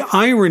 The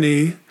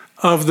irony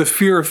of the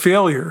fear of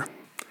failure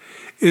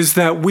is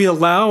that we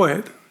allow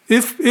it,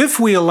 if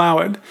we allow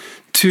it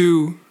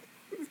to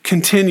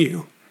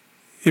continue,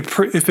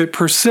 if it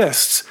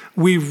persists,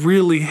 we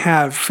really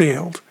have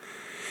failed.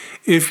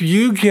 If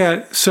you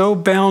get so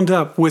bound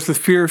up with the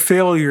fear of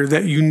failure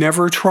that you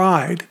never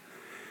tried,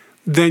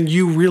 then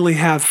you really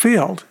have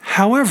failed.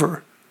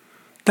 However,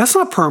 that's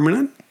not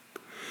permanent.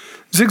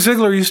 Zig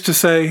Ziglar used to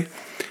say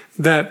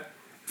that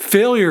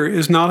failure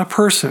is not a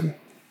person.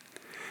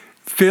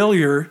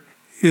 Failure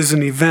is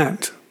an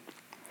event.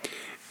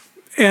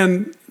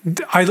 And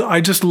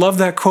I just love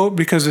that quote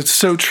because it's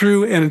so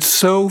true and it's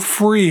so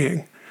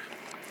freeing.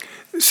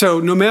 So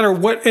no matter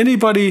what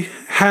anybody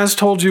has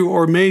told you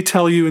or may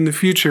tell you in the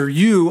future,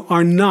 you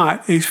are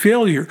not a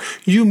failure.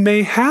 You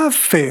may have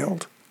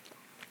failed.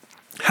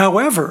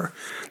 However,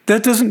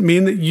 that doesn't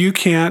mean that you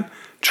can't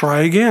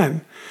try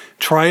again.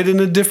 Try it in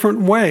a different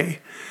way.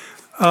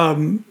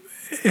 And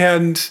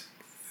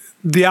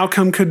the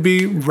outcome could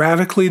be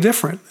radically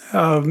different.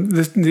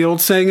 The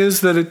old saying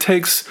is that it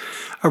takes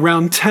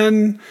around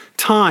 10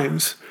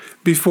 times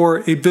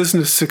before a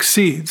business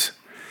succeeds.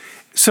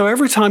 So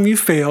every time you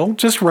fail,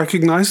 just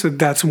recognize that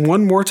that's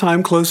one more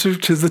time closer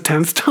to the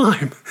 10th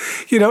time.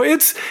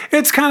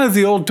 It's kind of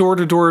the old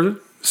door-to-door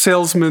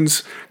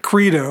salesman's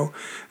credo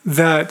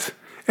that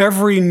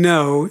every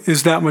no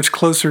is that much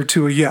closer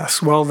to a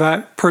yes. Well,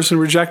 that person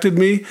rejected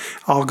me.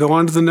 I'll go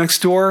on to the next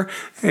door,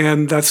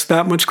 and that's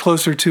that much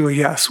closer to a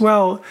yes.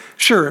 Well,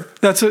 sure,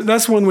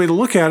 that's one way to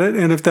look at it,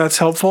 and if that's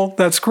helpful,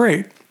 that's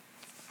great.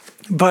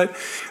 But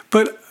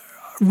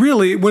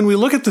really, when we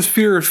look at the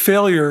fear of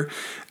failure,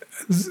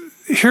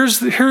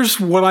 here's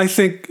what I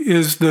think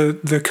is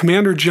the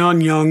Commander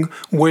John Young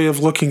way of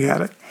looking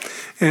at it.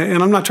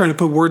 And I'm not trying to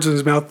put words in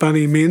his mouth by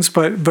any means,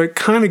 but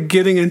kind of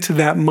getting into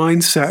that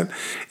mindset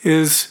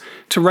is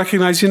to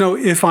recognize,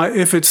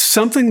 if it's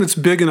something that's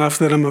big enough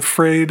that I'm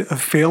afraid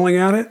of failing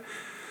at it,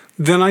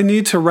 then I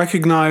need to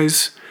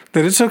recognize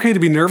that it's okay to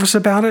be nervous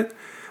about it.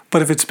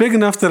 But if it's big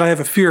enough that I have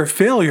a fear of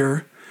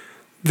failure,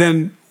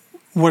 then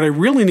what I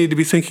really need to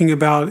be thinking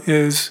about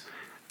is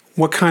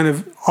what kind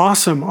of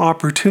awesome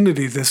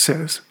opportunity this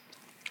is.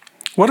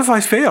 What if I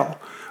fail?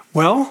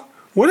 Well,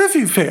 what if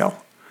you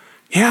fail?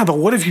 Yeah, but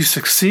what if you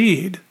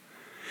succeed?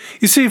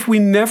 You see, if we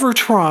never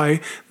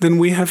try, then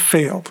we have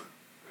failed.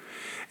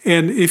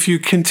 And if you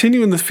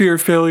continue in the fear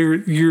of failure,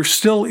 you're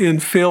still in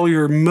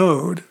failure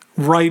mode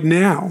right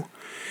now.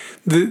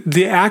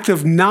 The act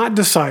of not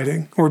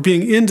deciding or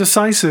being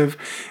indecisive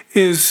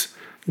is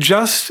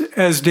just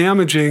as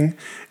damaging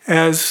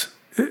as,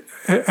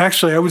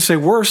 actually, I would say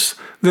worse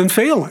than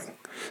failing.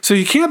 So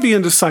you can't be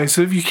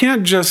indecisive. You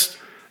can't just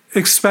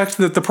expect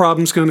that the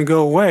problem's going to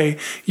go away.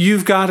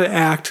 You've got to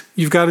act.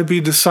 You've got to be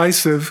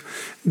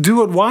decisive.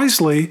 Do it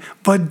wisely,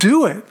 but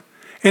do it.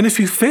 And if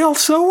you fail,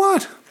 so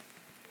what?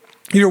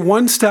 You're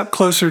one step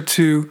closer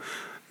to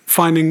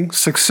finding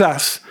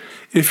success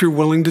if you're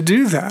willing to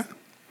do that.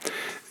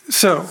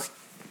 So,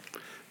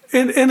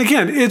 and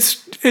again,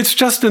 it's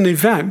just an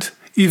event.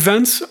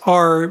 Events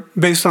are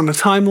based on a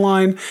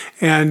timeline,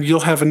 and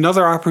you'll have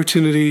another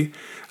opportunity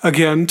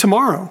again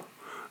tomorrow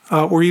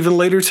or even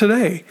later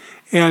today,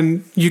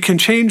 and you can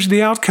change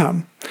the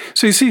outcome.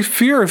 So you see,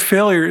 fear of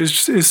failure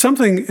is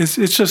something, it's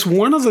just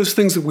one of those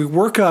things that we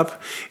work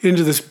up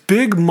into this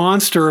big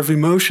monster of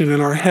emotion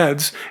in our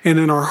heads and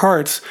in our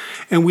hearts,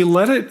 and we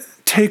let it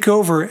take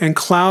over and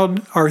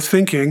cloud our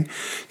thinking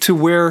to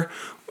where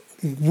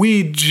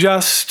we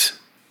just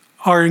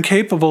are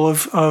incapable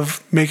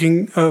of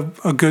making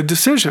a good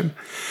decision.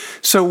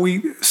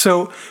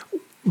 So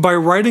by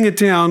writing it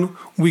down,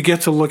 we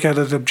get to look at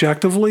it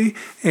objectively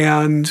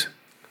and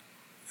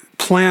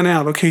plan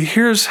out, okay,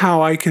 here's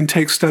how I can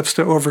take steps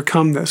to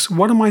overcome this.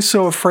 What am I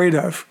so afraid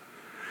of?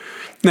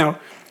 Now,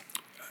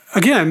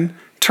 again,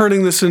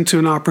 turning this into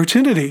an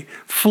opportunity,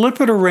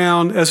 flip it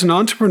around as an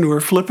entrepreneur,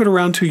 flip it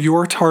around to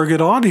your target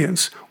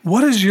audience.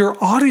 What is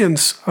your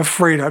audience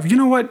afraid of? You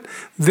know what?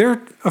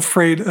 They're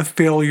afraid of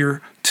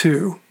failure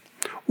too.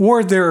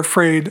 Or they're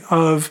afraid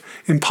of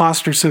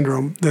imposter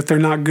syndrome, that they're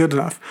not good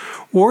enough.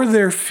 Or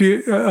they're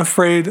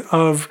afraid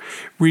of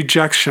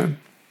rejection.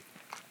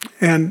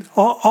 And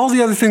all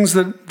the other things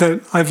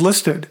that I've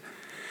listed.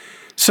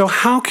 So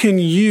how can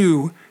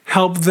you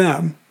help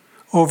them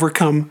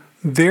overcome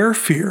their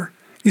fear?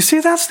 You see,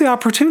 that's the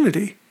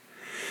opportunity.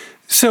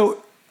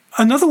 So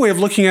another way of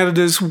looking at it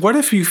is, what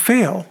if you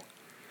fail?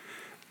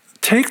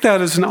 Take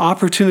that as an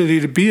opportunity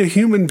to be a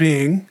human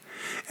being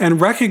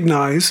and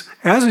recognize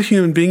as a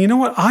human being, you know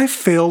what, I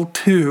failed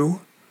too.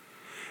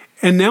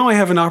 And now I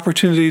have an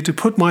opportunity to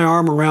put my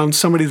arm around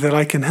somebody that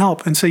I can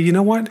help and say, you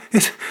know what,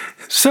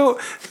 so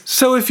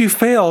if you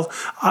fail,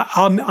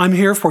 I'm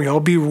here for you. I'll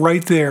be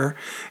right there,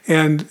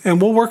 and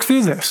we'll work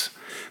through this.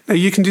 Now,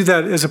 you can do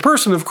that as a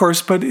person, of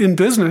course, but in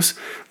business,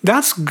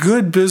 that's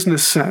good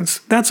business sense.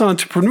 That's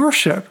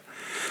entrepreneurship.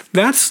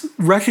 That's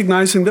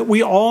recognizing that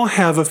we all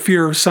have a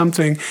fear of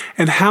something,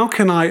 and how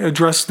can I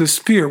address this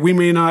fear? We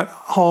may not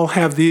all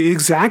have the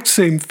exact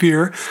same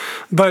fear,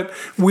 but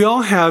we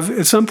all have,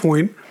 at some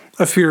point,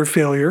 a fear of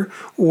failure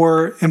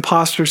or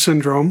imposter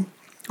syndrome,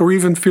 or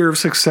even fear of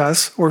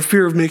success or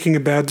fear of making a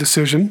bad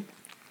decision.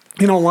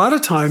 You know, a lot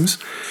of times,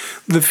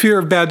 the fear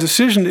of bad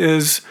decision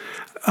is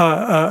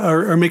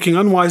or making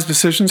unwise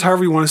decisions,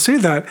 however you want to say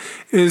that,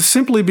 is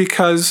simply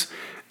because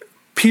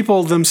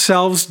people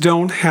themselves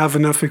don't have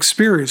enough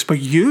experience, but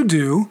you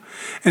do.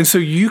 And so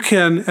you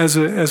can, as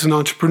an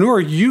entrepreneur,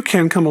 you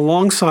can come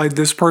alongside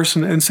this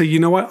person and say, you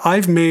know what,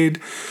 I've made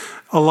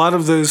a lot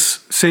of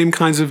those same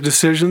kinds of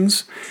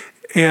decisions,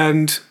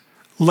 and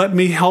let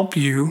me help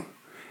you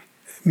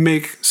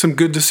make some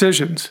good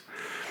decisions.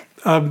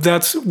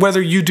 That's whether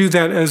you do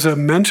that as a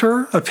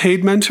mentor, a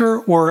paid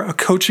mentor, or a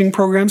coaching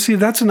program. See,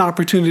 that's an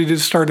opportunity to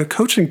start a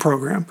coaching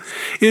program.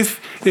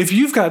 If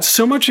you've got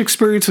so much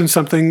experience in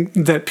something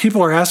that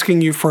people are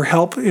asking you for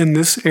help in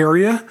this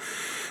area,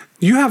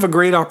 you have a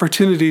great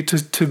opportunity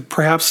to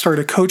perhaps start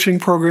a coaching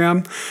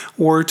program,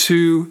 or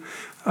to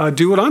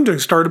do what I'm doing,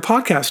 start a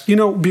podcast. You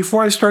know,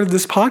 before I started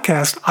this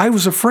podcast, I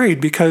was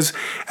afraid because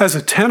as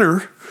a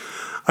tenor,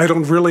 I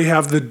don't really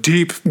have the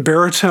deep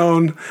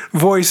baritone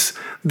voice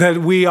that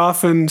we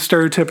often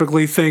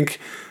stereotypically think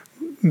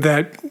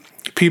that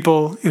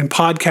people in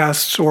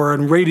podcasts or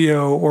on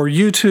radio or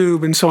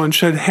YouTube and so on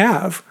should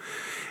have.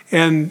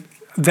 And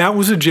that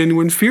was a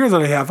genuine fear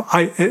that I have.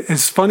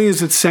 As funny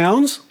as it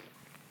sounds,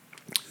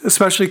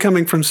 especially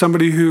coming from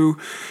somebody who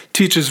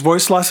teaches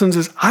voice lessons,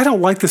 is I don't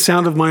like the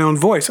sound of my own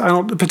voice. I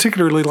don't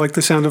particularly like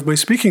the sound of my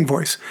speaking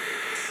voice.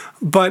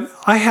 But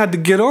I had to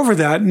get over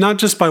that, not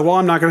just by, well,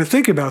 I'm not going to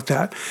think about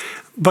that,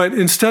 but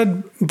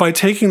instead by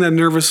taking that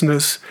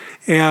nervousness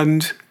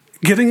and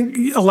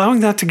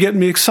allowing that to get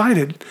me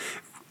excited,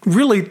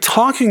 really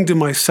talking to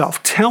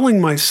myself, telling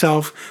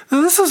myself,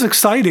 now, this is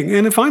exciting.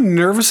 And if I'm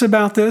nervous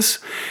about this,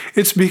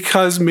 it's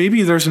because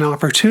maybe there's an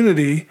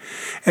opportunity,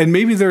 and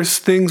maybe there's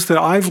things that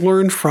I've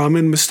learned from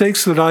and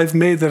mistakes that I've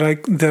made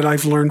that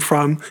I've learned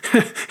from.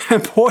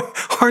 And boy,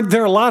 aren't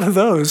there a lot of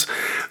those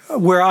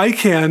where I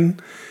can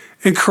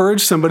encourage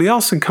somebody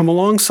else and come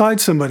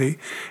alongside somebody.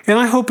 And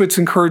I hope it's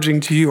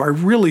encouraging to you. I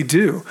really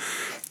do.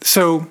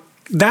 So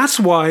that's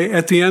why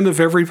at the end of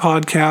every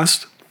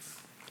podcast,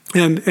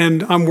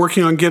 and I'm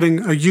working on getting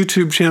a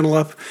YouTube channel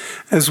up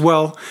as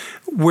well,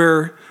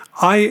 where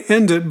I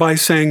end it by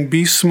saying,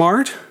 be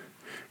smart,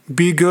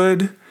 be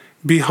good,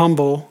 be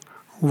humble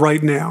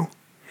right now.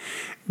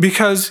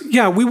 Because,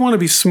 yeah, we want to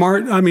be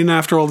smart. I mean,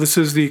 after all, this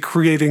is the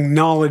Creating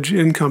Knowledge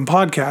Income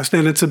podcast,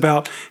 and it's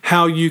about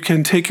how you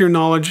can take your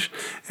knowledge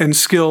and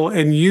skill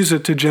and use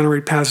it to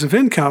generate passive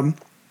income.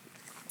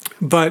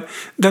 But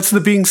that's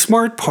the being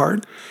smart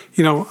part.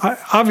 You know,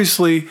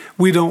 obviously,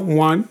 we don't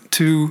want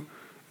to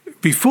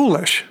be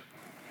foolish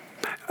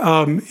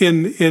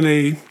in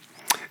a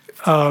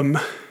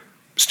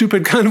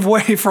stupid kind of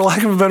way, for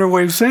lack of a better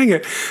way of saying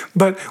it.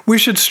 But we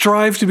should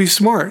strive to be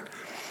smart.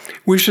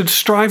 We should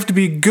strive to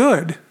be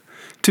good,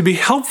 to be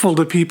helpful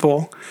to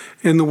people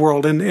in the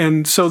world.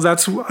 And so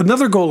that's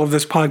another goal of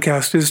this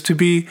podcast, is to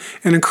be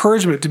an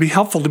encouragement, to be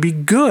helpful, to be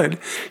good,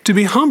 to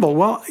be humble.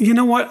 Well, you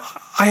know what?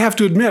 I have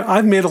to admit,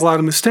 I've made a lot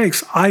of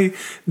mistakes. I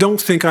don't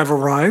think I've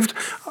arrived.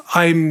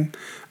 I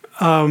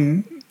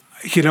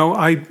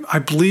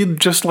bleed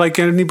just like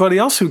anybody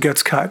else who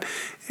gets cut.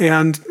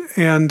 And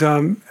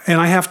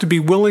I have to be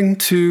willing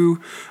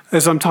to,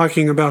 as I'm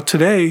talking about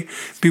today,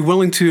 be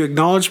willing to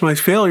acknowledge my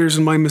failures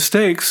and my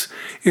mistakes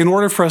in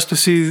order for us to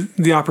see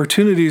the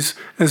opportunities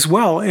as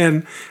well.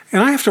 And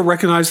I have to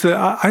recognize that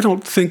I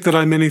don't think that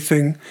I'm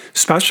anything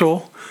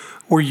special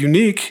or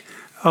unique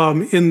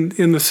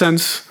in the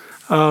sense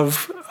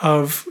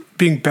of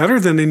being better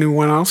than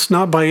anyone else,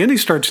 not by any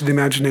stretch of the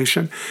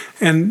imagination.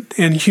 And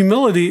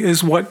humility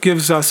is what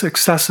gives us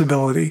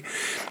accessibility.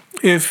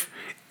 If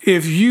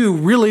you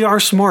really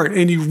are smart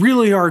and you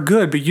really are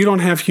good, but you don't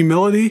have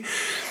humility,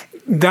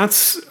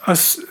 that's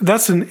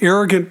an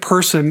arrogant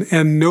person,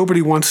 and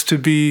nobody wants to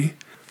be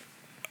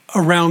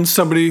around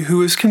somebody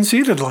who is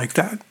conceited like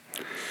that.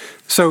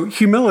 So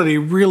humility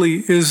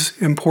really is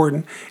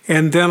important.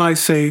 And then I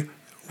say,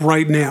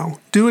 right now,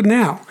 do it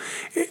now.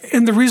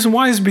 And the reason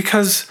why is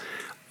because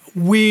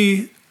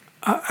we,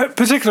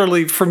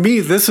 particularly for me,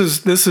 this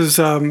is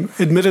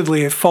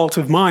admittedly a fault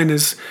of mine,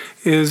 is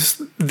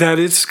that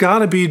it's got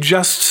to be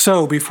just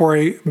so before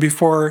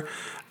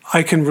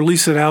I can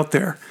release it out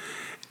there.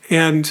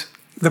 And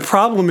the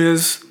problem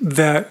is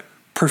that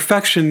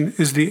perfection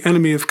is the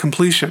enemy of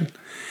completion.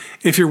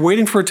 If you're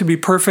waiting for it to be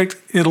perfect,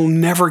 it'll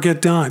never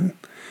get done.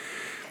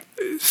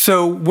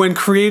 So when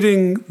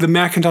creating the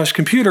Macintosh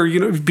computer,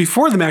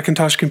 before the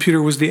Macintosh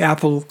computer was the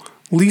Apple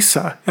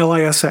Lisa,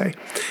 Lisa.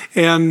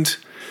 And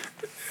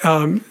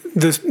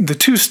the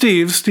two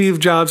Steves, Steve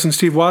Jobs and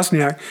Steve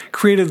Wozniak,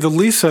 created the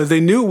Lisa.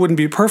 They knew it wouldn't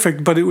be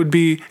perfect, but it would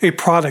be a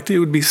product. It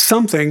would be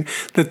something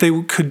that they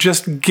could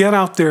just get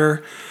out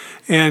there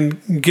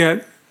and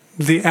get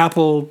the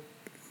Apple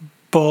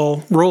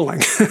ball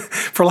rolling,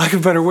 for lack of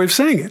a better way of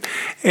saying it.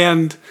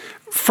 And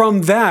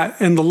from that,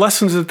 and the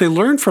lessons that they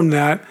learned from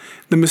that,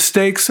 the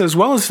mistakes as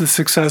well as the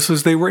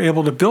successes, they were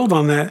able to build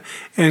on that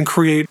and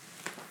create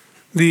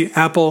the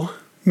Apple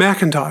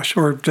Macintosh,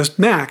 or just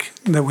Mac,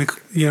 that we,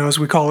 as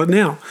we call it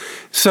now.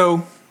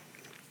 So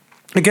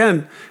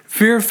again,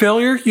 fear of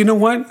failure, you know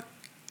what?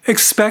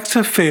 Expect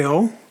to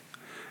fail,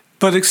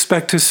 but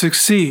expect to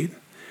succeed.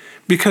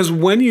 Because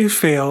when you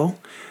fail,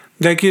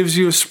 that gives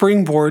you a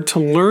springboard to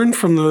learn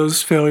from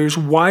those failures.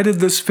 Why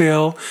did this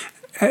fail?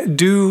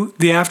 Do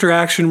the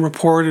after-action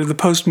report or the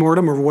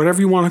post-mortem or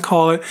whatever you want to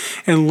call it,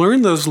 and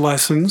learn those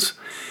lessons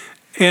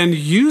and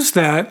use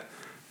that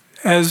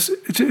as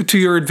to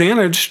your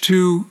advantage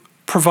to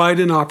provide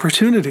an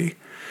opportunity.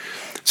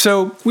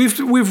 So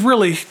we've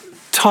really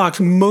talked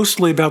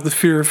mostly about the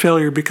fear of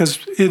failure because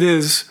it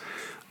is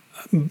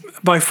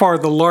by far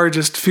the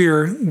largest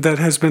fear that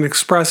has been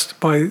expressed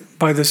by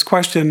this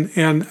question,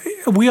 and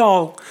we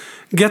all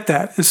get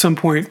that at some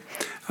point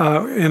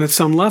and at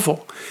some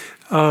level.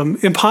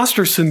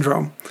 Imposter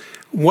syndrome.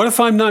 What if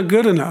I'm not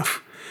good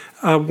enough?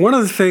 One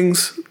of the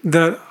things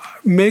that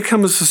may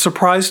come as a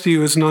surprise to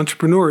you as an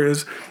entrepreneur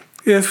is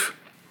if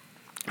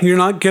you're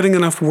not getting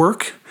enough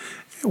work,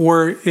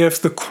 or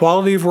if the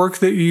quality of work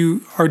that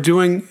you are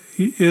doing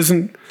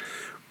isn't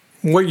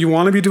what you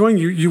want to be doing,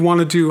 you want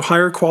to do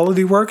higher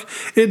quality work,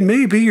 it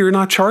may be you're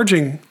not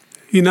charging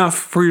enough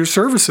for your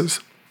services.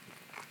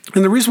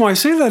 And the reason why I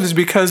say that is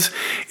because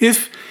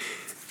if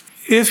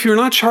you're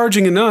not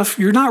charging enough,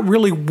 you're not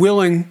really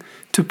willing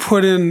to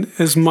put in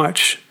as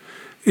much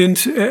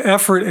into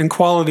effort and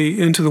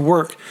quality into the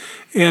work.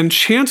 And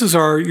chances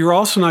are you're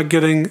also not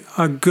getting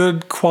a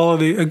good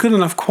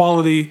enough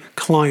quality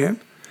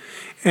client.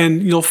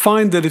 And you'll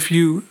find that if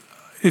you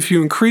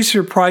increase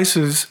your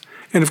prices,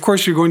 and of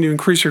course you're going to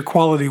increase your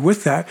quality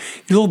with that,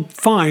 you'll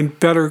find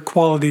better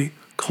quality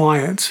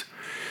clients.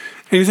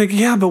 And you think,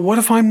 yeah, but what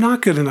if I'm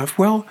not good enough?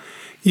 Well,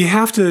 you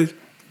have to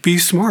be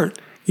smart.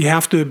 You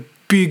have to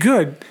be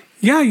good.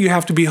 Yeah, you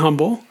have to be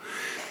humble.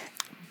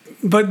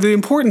 But the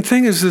important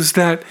thing is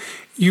that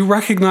you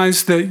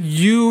recognize that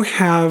you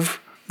have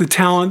the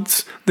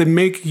talents that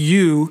make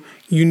you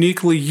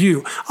uniquely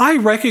you. I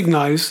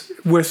recognize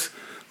with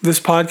this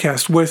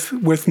podcast,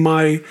 with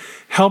my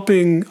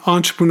helping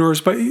entrepreneurs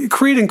by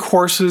creating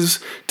courses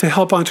to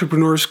help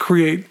entrepreneurs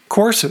create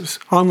courses,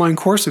 online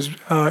courses,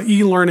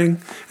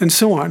 e-learning, and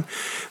so on.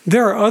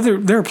 There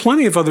are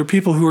plenty of other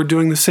people who are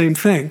doing the same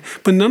thing,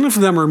 but none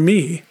of them are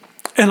me,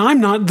 and I'm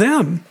not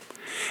them.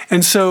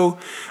 And so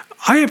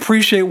I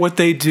appreciate what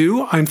they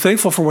do. I'm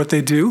thankful for what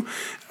they do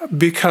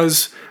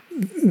because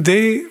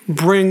they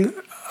bring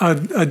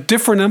a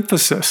different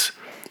emphasis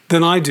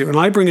than I do, and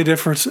I bring a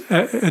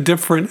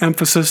different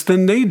emphasis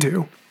than they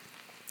do.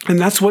 And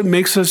that's what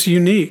makes us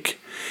unique.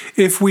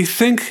 If we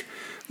think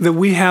that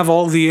we have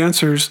all the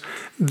answers,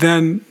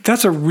 then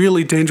that's a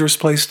really dangerous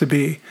place to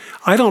be.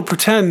 I don't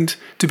pretend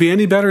to be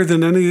any better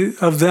than any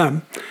of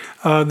them.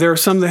 There are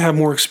some that have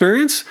more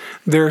experience.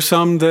 There are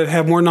some that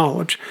have more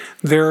knowledge.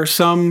 There are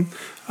some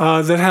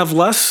that have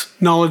less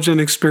knowledge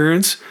and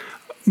experience.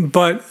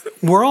 But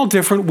we're all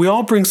different. We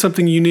all bring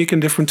something unique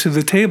and different to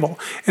the table.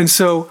 And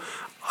so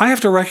I have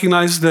to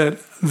recognize that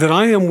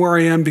I am where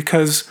I am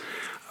because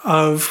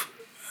of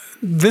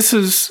this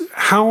is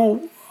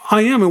how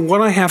I am and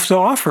what I have to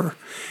offer.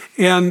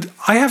 And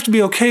I have to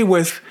be okay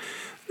with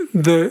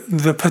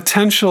the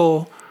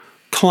potential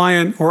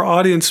client or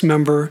audience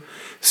member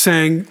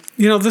saying,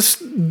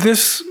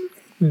 this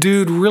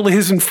dude really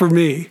isn't for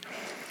me.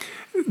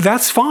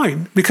 That's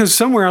fine, because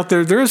somewhere out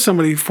there is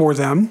somebody for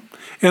them,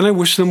 and I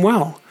wish them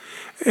well.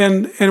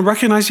 And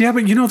recognize,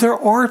 but there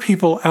are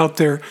people out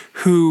there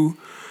who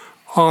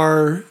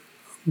are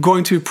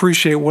going to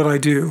appreciate what I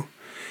do.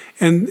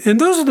 And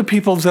those are the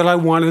people that I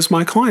want as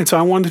my clients.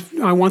 I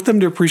want them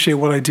to appreciate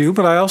what I do,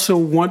 but I also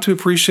want to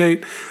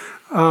appreciate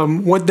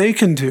what they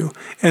can do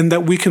and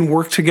that we can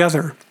work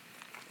together.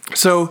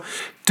 So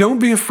don't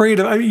be afraid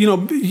of,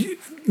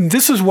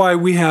 this is why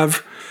we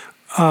have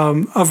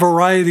a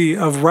variety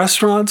of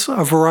restaurants,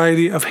 a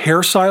variety of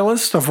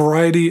hairstylists, a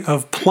variety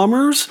of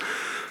plumbers,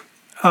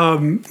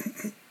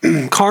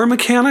 car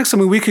mechanics. I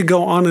mean, we could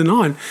go on and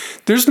on.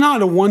 There's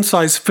not a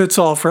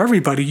one-size-fits-all for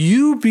everybody.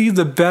 You be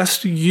the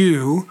best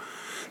you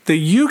that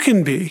you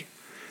can be.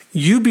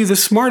 You be the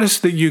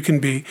smartest that you can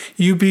be.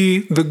 You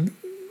be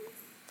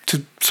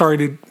sorry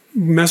to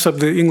mess up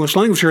the English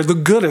language here, the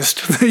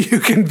goodest that you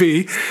can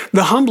be,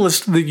 the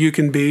humblest that you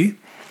can be,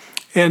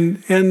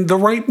 and the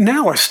right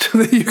nowest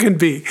that you can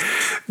be,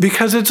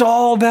 because it's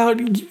all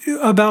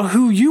about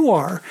who you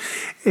are.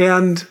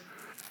 And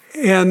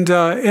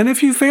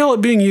if you fail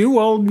at being you,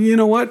 well, you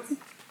know what?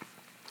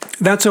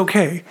 That's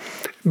okay,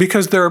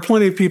 because there are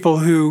plenty of people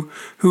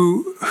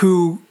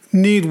who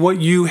need what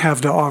you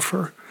have to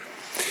offer.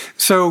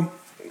 So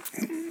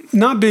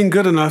not being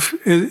good enough,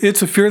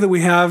 it's a fear that we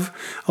have,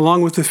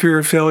 along with the fear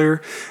of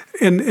failure.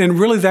 And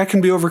really that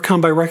can be overcome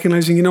by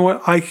recognizing, you know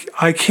what,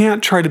 I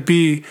can't try to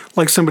be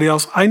like somebody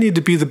else. I need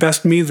to be the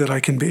best me that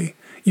I can be.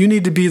 You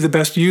need to be the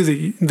best you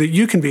that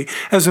you can be.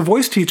 As a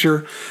voice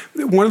teacher,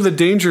 one of the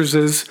dangers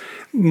is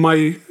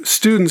my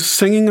students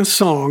singing a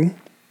song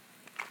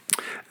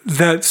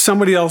that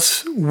somebody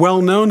else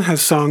well-known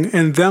has sung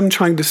and them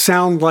trying to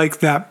sound like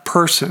that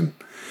person.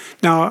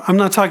 Now, I'm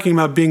not talking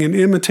about being an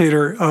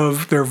imitator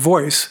of their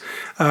voice,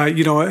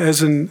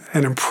 as an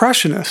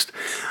impressionist.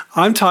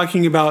 I'm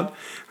talking about,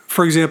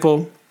 for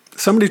example,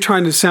 somebody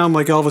trying to sound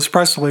like Elvis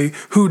Presley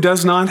who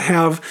does not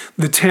have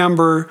the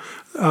timbre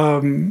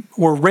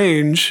or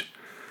range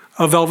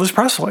of Elvis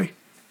Presley,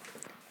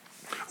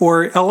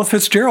 or Ella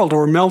Fitzgerald,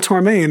 or Mel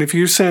Torme. And if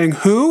you're saying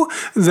who,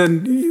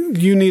 then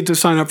you need to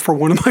sign up for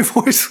one of my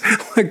voice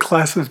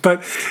classes.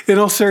 But in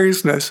all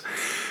seriousness,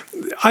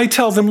 I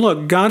tell them,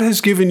 look, God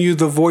has given you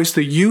the voice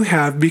that you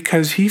have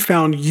because he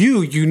found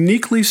you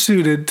uniquely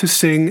suited to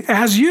sing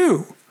as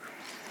you.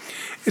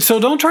 So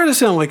don't try to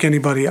sound like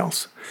anybody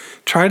else.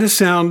 Try to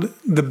sound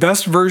the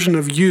best version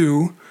of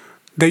you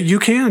that you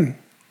can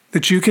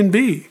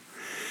be.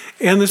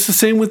 And it's the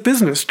same with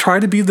business. Try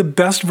to be the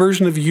best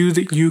version of you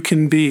that you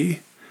can be.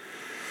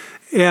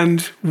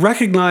 And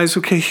recognize,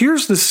 okay,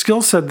 here's the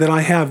skill set that I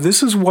have.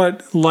 This is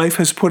what life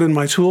has put in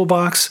my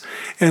toolbox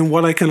and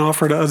what I can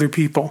offer to other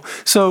people.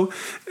 So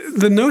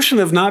the notion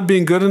of not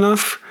being good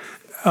enough,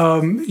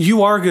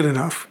 you are good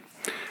enough.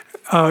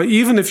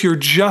 Even if you're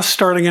just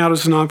starting out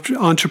as an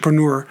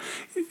entrepreneur,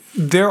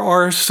 there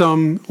are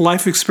some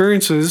life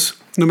experiences,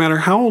 no matter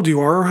how old you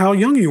are or how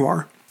young you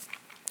are,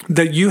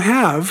 that you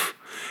have,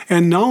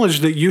 and knowledge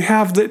that you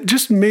have that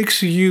just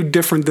makes you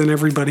different than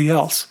everybody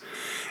else.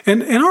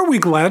 And aren't we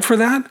glad for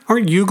that?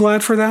 Aren't you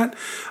glad for that?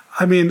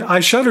 I mean, I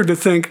shudder to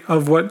think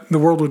of what the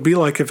world would be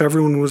like if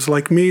everyone was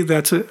like me.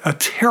 That's a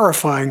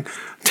terrifying,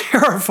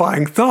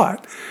 terrifying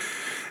thought.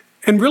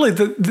 And really,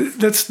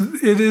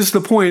 it is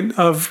the point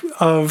of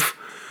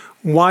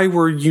why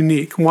we're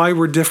unique, why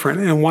we're different,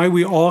 and why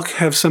we all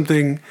have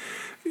something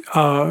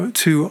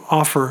to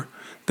offer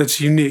that's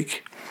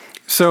unique.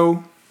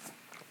 So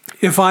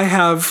if I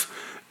have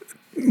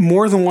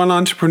more than one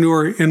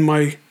entrepreneur in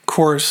my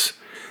course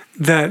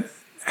that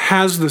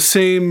has the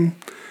same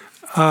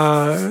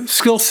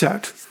skill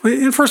set.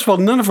 And first of all,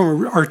 none of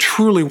them are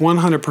truly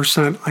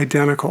 100%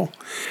 identical.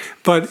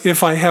 But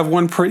if I have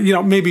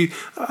maybe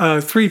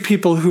 3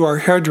 people who are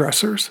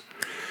hairdressers,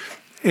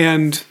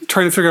 and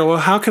trying to figure out, well,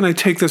 how can I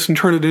take this and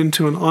turn it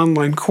into an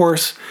online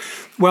course?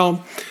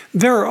 Well,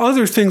 there are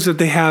other things that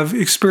they have,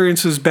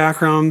 experiences,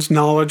 backgrounds,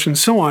 knowledge, and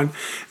so on,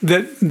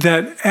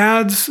 that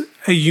adds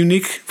a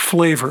unique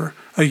flavor,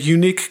 a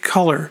unique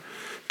color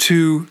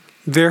to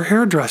their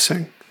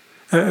hairdressing.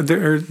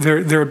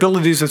 Their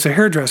abilities as a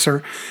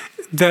hairdresser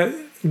that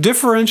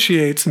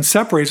differentiates and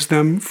separates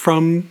them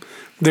from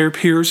their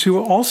peers who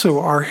also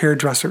are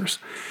hairdressers.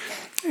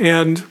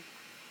 And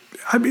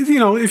I mean,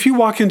 if you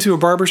walk into a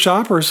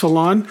barbershop or a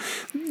salon,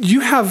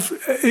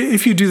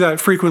 if you do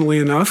that frequently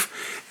enough,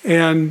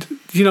 and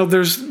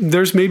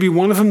there's maybe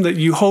one of them that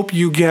you hope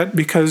you get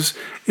because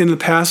in the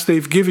past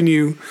they've given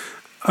you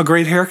a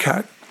great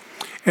haircut.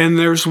 And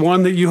there's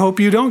one that you hope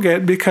you don't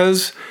get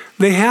because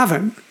they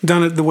haven't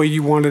done it the way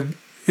you wanted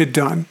it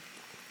done.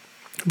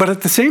 But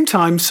at the same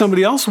time,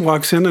 somebody else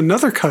walks in,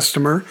 another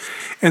customer,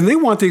 and they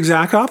want the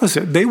exact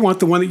opposite. They want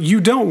the one that you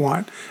don't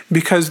want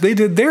because they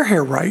did their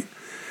hair right.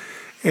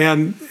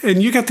 And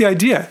you get the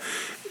idea.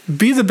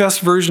 Be the best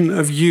version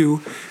of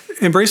you.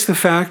 Embrace the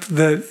fact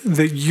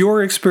that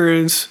your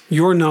experience,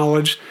 your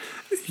knowledge,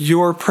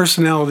 your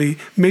personality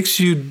makes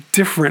you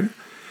different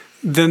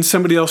than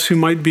somebody else who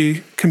might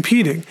be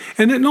competing.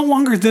 And it no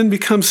longer then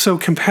becomes so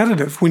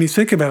competitive when you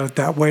think about it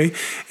that way,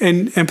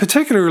 and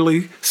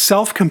particularly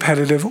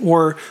self-competitive,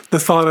 or the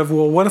thought of,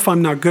 well, what if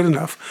I'm not good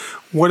enough?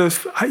 What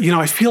if,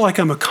 I feel like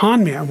I'm a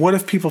con man? What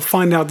if people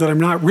find out that I'm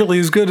not really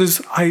as good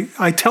as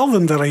I tell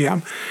them that I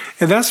am?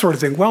 And that sort of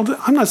thing. Well,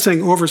 I'm not saying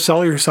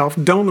oversell yourself.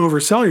 Don't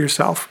oversell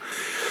yourself.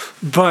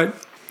 But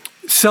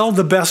sell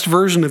the best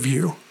version of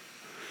you.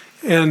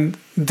 And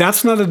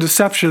that's not a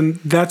deception.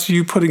 That's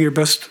you putting your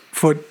best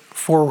foot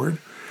forward.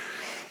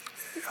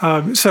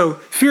 So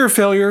fear of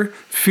failure,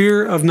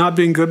 fear of not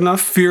being good enough,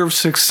 fear of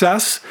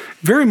success,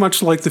 very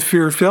much like the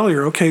fear of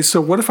failure. Okay, so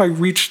what if I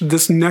reach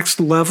this next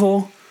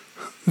level?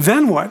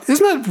 Then what?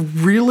 Isn't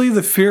that really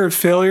the fear of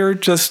failure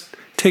just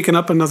taken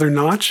up another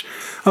notch?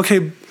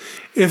 Okay,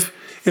 if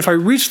I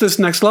reach this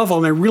next level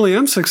and I really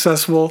am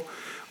successful,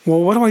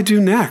 well, what do I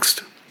do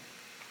next?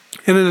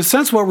 And in a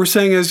sense, what we're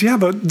saying is, yeah,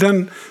 but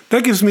then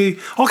that gives me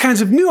all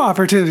kinds of new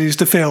opportunities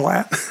to fail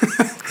at.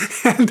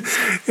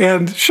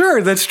 and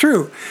sure, that's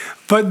true.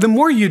 But the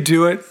more you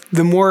do it,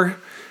 the more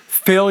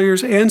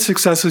failures and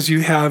successes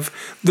you have.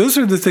 Those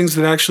are the things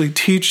that actually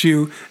teach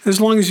you,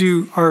 as long as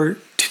you are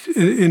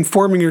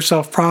informing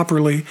yourself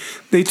properly,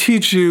 they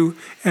teach you,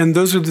 and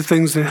those are the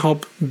things that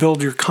help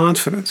build your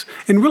confidence.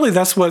 And really,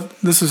 that's what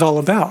this is all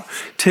about,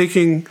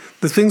 taking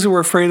the things that we're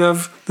afraid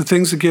of, the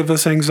things that give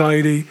us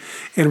anxiety,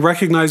 and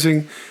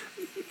recognizing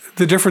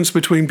the difference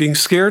between being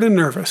scared and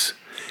nervous.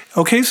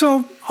 Okay,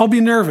 so I'll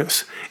be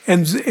nervous,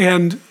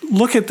 and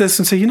look at this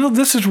and say,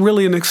 this is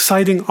really an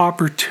exciting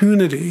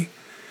opportunity,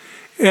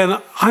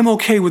 and I'm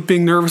okay with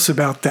being nervous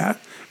about that,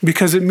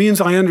 because it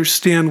means I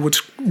understand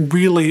what's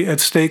really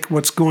at stake,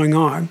 what's going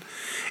on.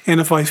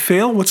 And if I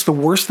fail, what's the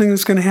worst thing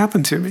that's going to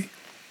happen to me?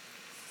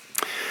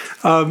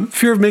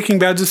 Fear of making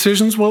bad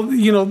decisions. Well,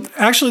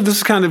 actually, this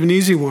is kind of an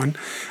easy one.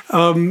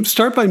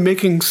 Start by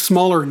making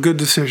smaller good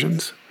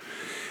decisions.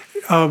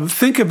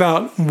 Think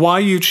about why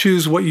you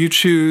choose what you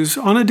choose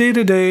on a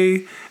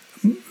day-to-day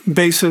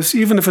basis,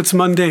 even if it's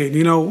mundane.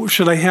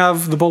 Should I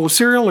have the bowl of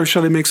cereal or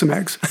should I make some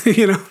eggs?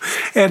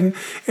 And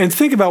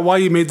think about why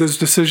you made those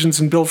decisions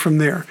and build from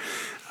there.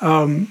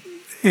 And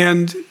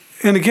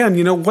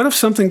again, what if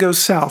something goes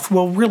south?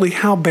 Well, really,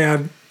 how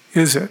bad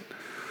is it?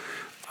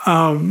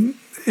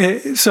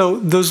 So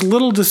those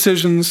little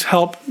decisions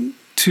help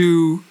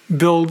to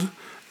build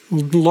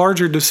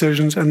larger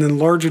decisions, and then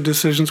larger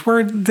decisions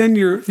where then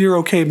you're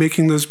okay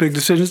making those big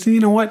decisions. And you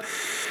know what?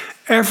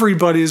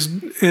 Everybody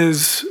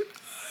is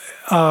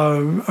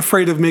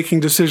afraid of making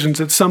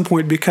decisions at some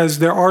point, because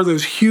there are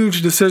those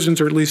huge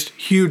decisions, or at least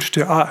huge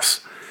to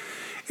us.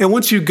 And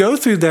once you go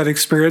through that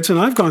experience, and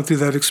I've gone through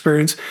that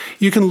experience,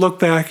 you can look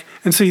back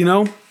and say,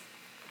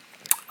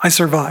 I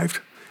survived.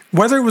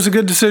 Whether it was a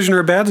good decision or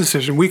a bad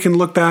decision, we can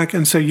look back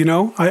and say,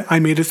 I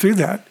made it through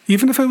that,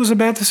 even if it was a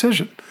bad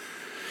decision.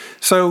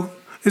 So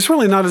it's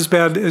really not as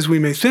bad as we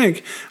may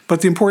think,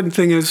 but the important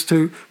thing is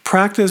to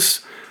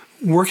practice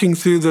working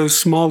through those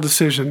small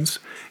decisions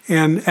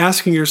and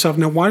asking yourself,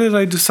 now, why did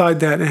I decide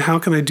that, and how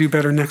can I do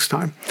better next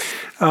time?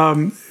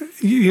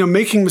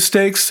 Making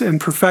mistakes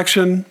and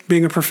perfection,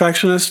 being a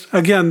perfectionist,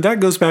 again, that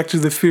goes back to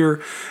the fear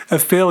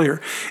of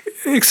failure.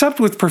 Except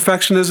with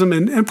perfectionism,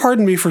 and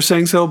pardon me for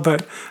saying so,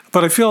 but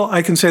I feel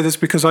I can say this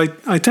because I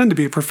tend to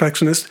be a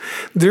perfectionist.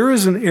 There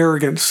is an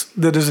arrogance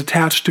that is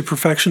attached to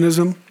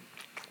perfectionism,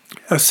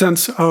 a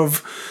sense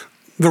of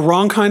the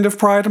wrong kind of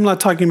pride. I'm not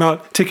talking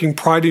about taking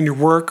pride in your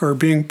work or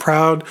being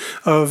proud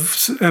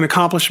of an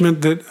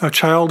accomplishment that a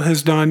child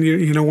has done,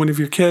 one of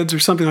your kids or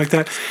something like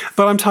that.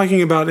 But I'm talking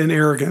about an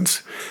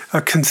arrogance,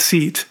 a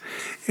conceit.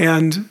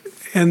 And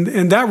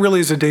that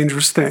really is a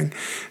dangerous thing.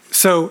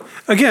 So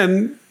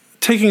again,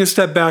 taking a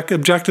step back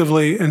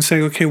objectively and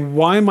saying, okay,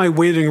 why am I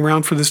waiting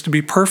around for this to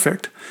be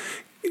perfect?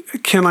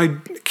 Can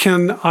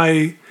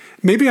I,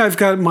 maybe I've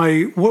got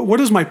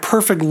what is my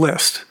perfect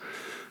list?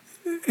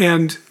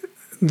 And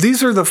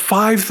these are the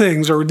 5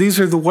 things, or these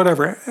are the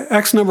whatever,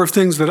 X number of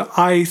things that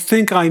I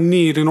think I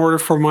need in order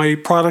for my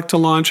product to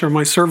launch or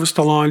my service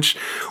to launch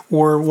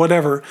or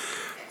whatever.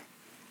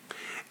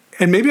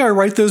 And maybe I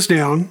write those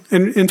down.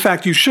 And in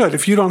fact, you should.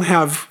 If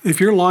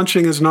you're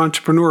launching as an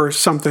entrepreneur or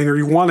something, or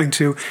you're wanting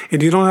to,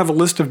 and you don't have a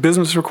list of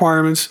business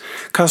requirements,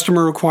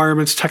 customer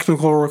requirements,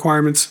 technical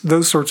requirements,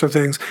 those sorts of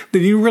things,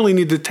 then you really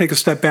need to take a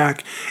step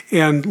back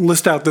and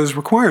list out those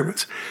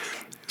requirements.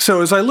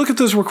 So as I look at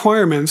those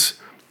requirements,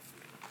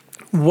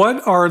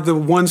 what are the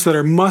ones that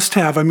are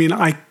must-have? I mean,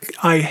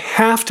 I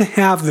have to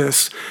have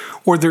this,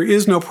 or there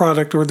is no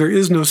product, or there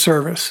is no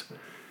service.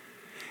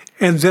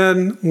 And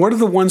then what are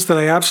the ones that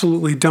I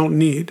absolutely don't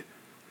need?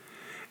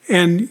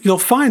 And you'll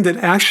find that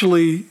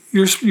actually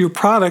your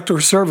product or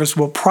service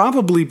will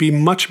probably be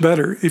much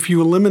better if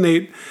you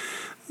eliminate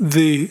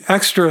the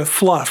extra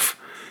fluff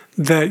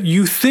that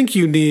you think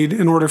you need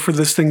in order for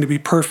this thing to be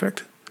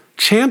perfect.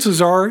 Chances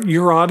are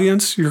your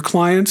audience, your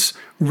clients,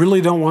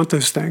 really don't want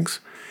those things.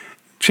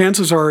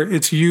 Chances are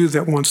it's you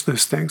that wants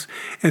those things.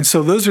 And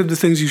so those are the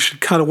things you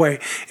should cut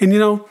away. And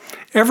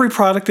every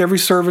product, every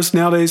service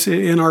nowadays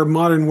in our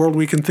modern world,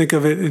 we can think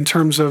of it in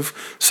terms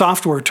of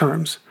software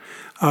terms.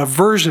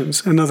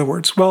 versions, in other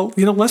words. Well,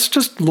 let's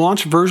just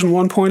launch version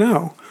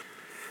 1.0.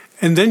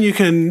 And then you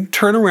can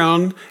turn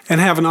around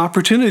and have an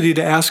opportunity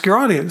to ask your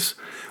audience,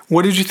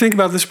 what did you think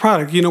about this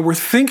product? We're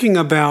thinking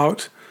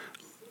about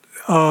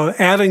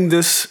adding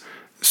this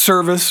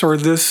service or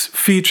this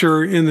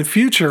feature in the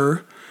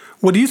future.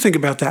 What do you think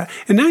about that?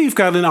 And now you've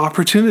got an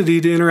opportunity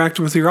to interact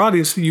with your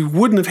audience that you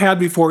wouldn't have had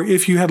before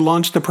if you had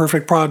launched the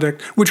perfect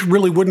product, which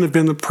really wouldn't have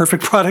been the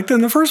perfect product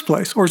in the first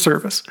place, or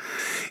service.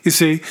 You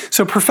see?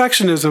 So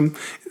perfectionism,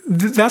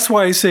 that's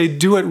why I say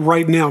do it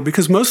right now,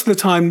 because most of the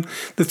time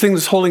the thing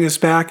that's holding us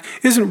back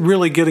isn't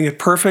really getting it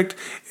perfect.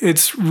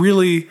 It's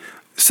really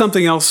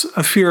something else,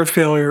 a fear of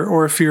failure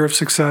or a fear of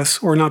success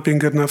or not being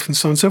good enough and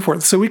so on and so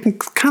forth. So we can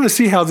kind of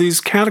see how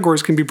these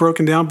categories can be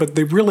broken down, but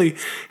they really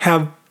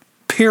have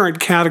parent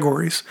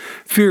categories: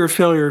 fear of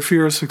failure,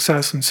 fear of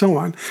success, and so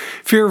on.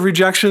 Fear of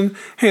rejection,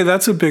 hey,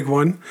 that's a big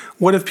one.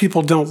 What if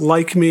people don't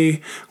like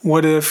me?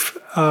 What if,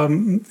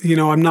 I'm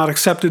not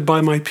accepted by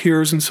my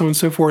peers, and so on and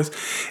so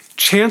forth?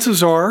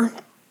 Chances are,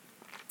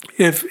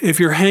 if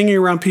you're hanging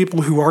around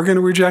people who are going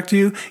to reject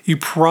you, you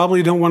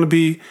probably don't want to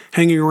be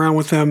hanging around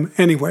with them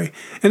anyway.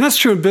 And that's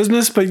true in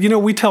business, but,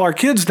 we tell our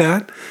kids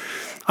that.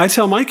 I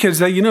tell my kids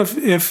that,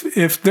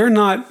 if they're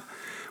not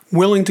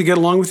willing to get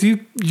along with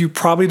you, you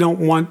probably don't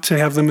want to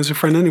have them as a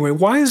friend anyway.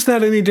 Why is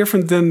that any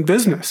different than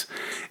business?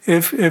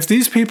 If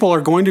these people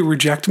are going to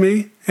reject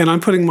me and I'm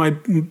putting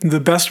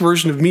the best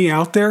version of me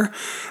out there,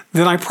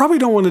 then I probably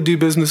don't want to do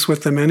business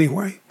with them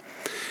anyway.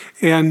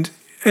 And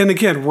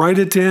again, write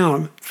it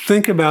down,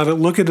 think about it,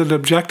 look at it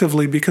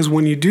objectively, because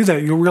when you do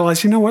that, you'll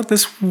realize, what,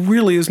 this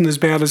really isn't as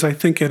bad as I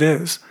think it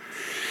is.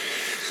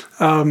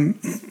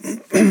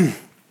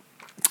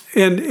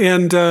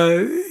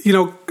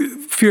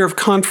 Fear of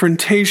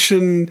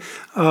confrontation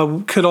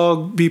could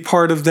all be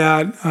part of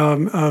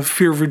that,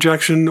 fear of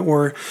rejection,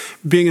 or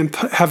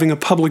having a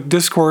public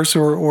discourse,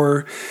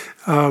 or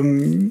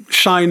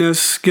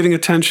shyness, getting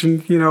attention.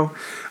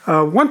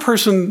 One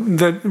person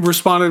that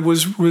responded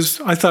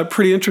was I thought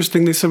pretty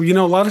interesting. They said,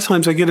 a lot of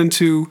times I get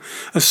into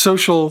a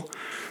social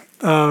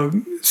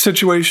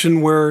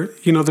situation where,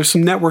 there's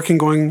some networking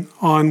going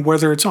on,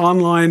 whether it's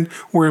online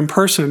or in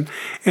person.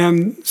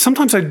 And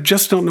sometimes I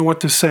just don't know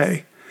what to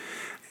say.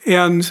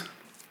 And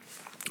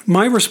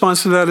my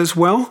response to that is,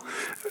 well,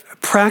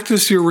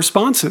 practice your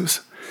responses.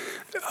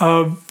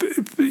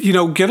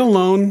 Get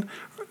alone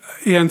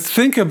and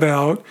think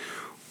about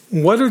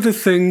what are the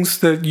things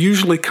that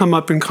usually come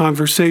up in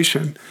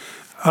conversation.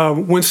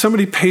 When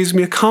somebody pays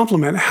me a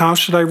compliment, how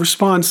should I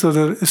respond so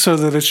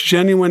that it's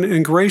genuine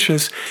and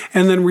gracious?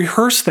 And then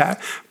rehearse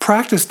that,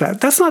 practice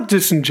that. That's not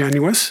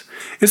disingenuous.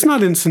 It's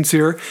not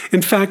insincere.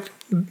 In fact,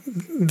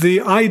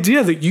 the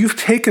idea that you've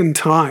taken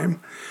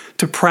time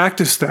to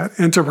practice that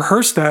and to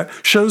rehearse that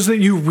shows that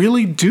you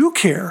really do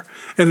care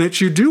and that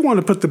you do want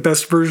to put the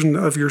best version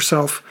of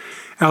yourself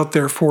out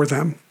there for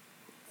them.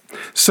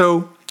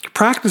 So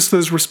practice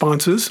those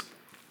responses.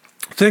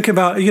 Think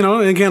about,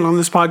 again, on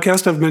this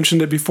podcast, I've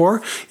mentioned it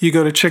before. You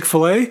go to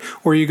Chick-fil-A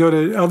or you go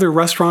to other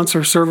restaurants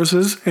or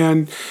services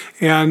and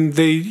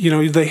they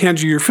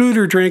hand you your food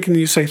or drink and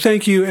you say,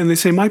 thank you. And they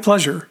say, my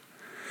pleasure.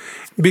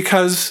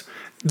 Because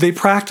they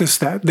practice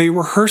that, they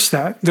rehearse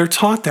that, they're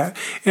taught that.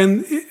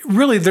 And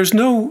really, there's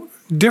no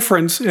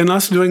difference in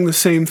us doing the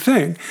same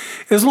thing.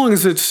 As long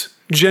as it's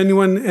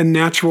genuine and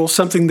natural,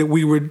 something that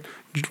we would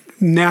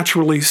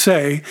naturally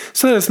say,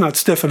 so that it's not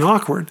stiff and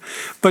awkward.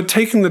 But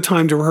taking the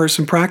time to rehearse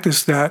and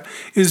practice that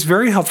is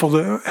very helpful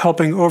to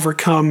helping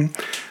overcome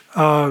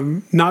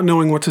not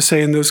knowing what to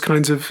say in those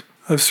kinds of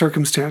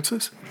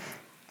circumstances.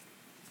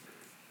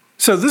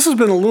 So this has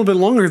been a little bit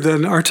longer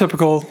than our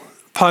typical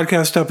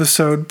podcast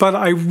episode, but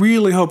I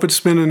really hope it's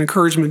been an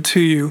encouragement to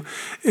you.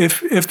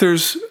 If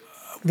there's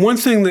one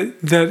thing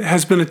that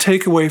has been a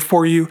takeaway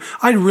for you,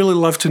 I'd really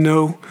love to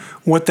know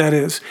what that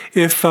is.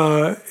 If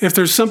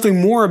there's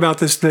something more about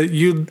this that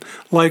you'd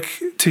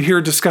like to hear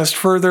discussed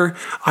further,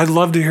 I'd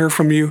love to hear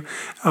from you.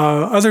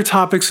 Other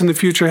topics in the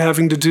future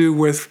having to do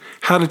with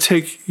how to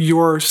take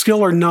your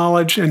skill or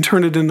knowledge and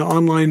turn it into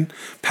online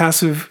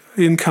passive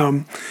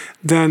income,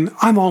 then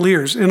I'm all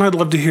ears, and I'd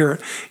love to hear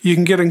it. You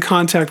can get in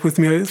contact with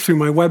me through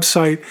my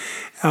website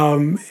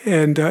and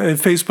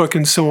Facebook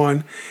and so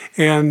on.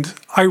 And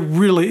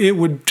it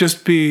would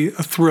just be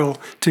a thrill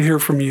to hear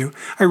from you.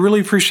 I really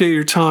appreciate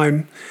your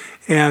time.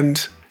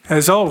 And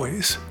as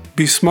always,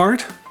 be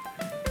smart,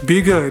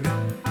 be good,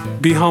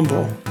 be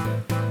humble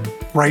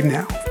right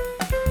now.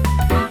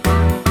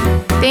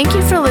 Thank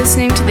you for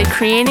listening to the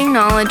Creating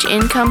Knowledge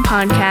Income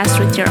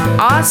podcast with your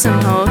awesome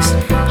host,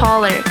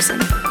 Paul Erickson.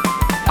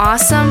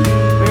 Awesome?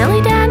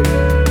 Really, Dad?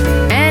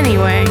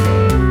 Anyway,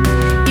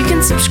 you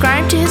can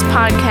subscribe to his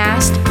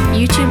podcast,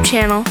 YouTube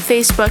channel,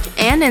 Facebook,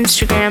 and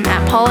Instagram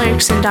at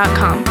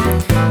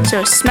paulerickson.com.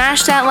 So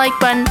smash that like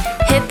button,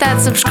 hit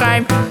that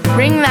subscribe,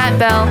 ring that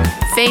bell,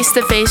 face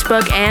the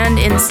Facebook, and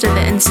Insta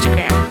the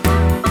Instagram.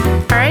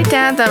 Alright,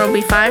 Dad, that'll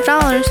be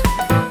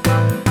 $5.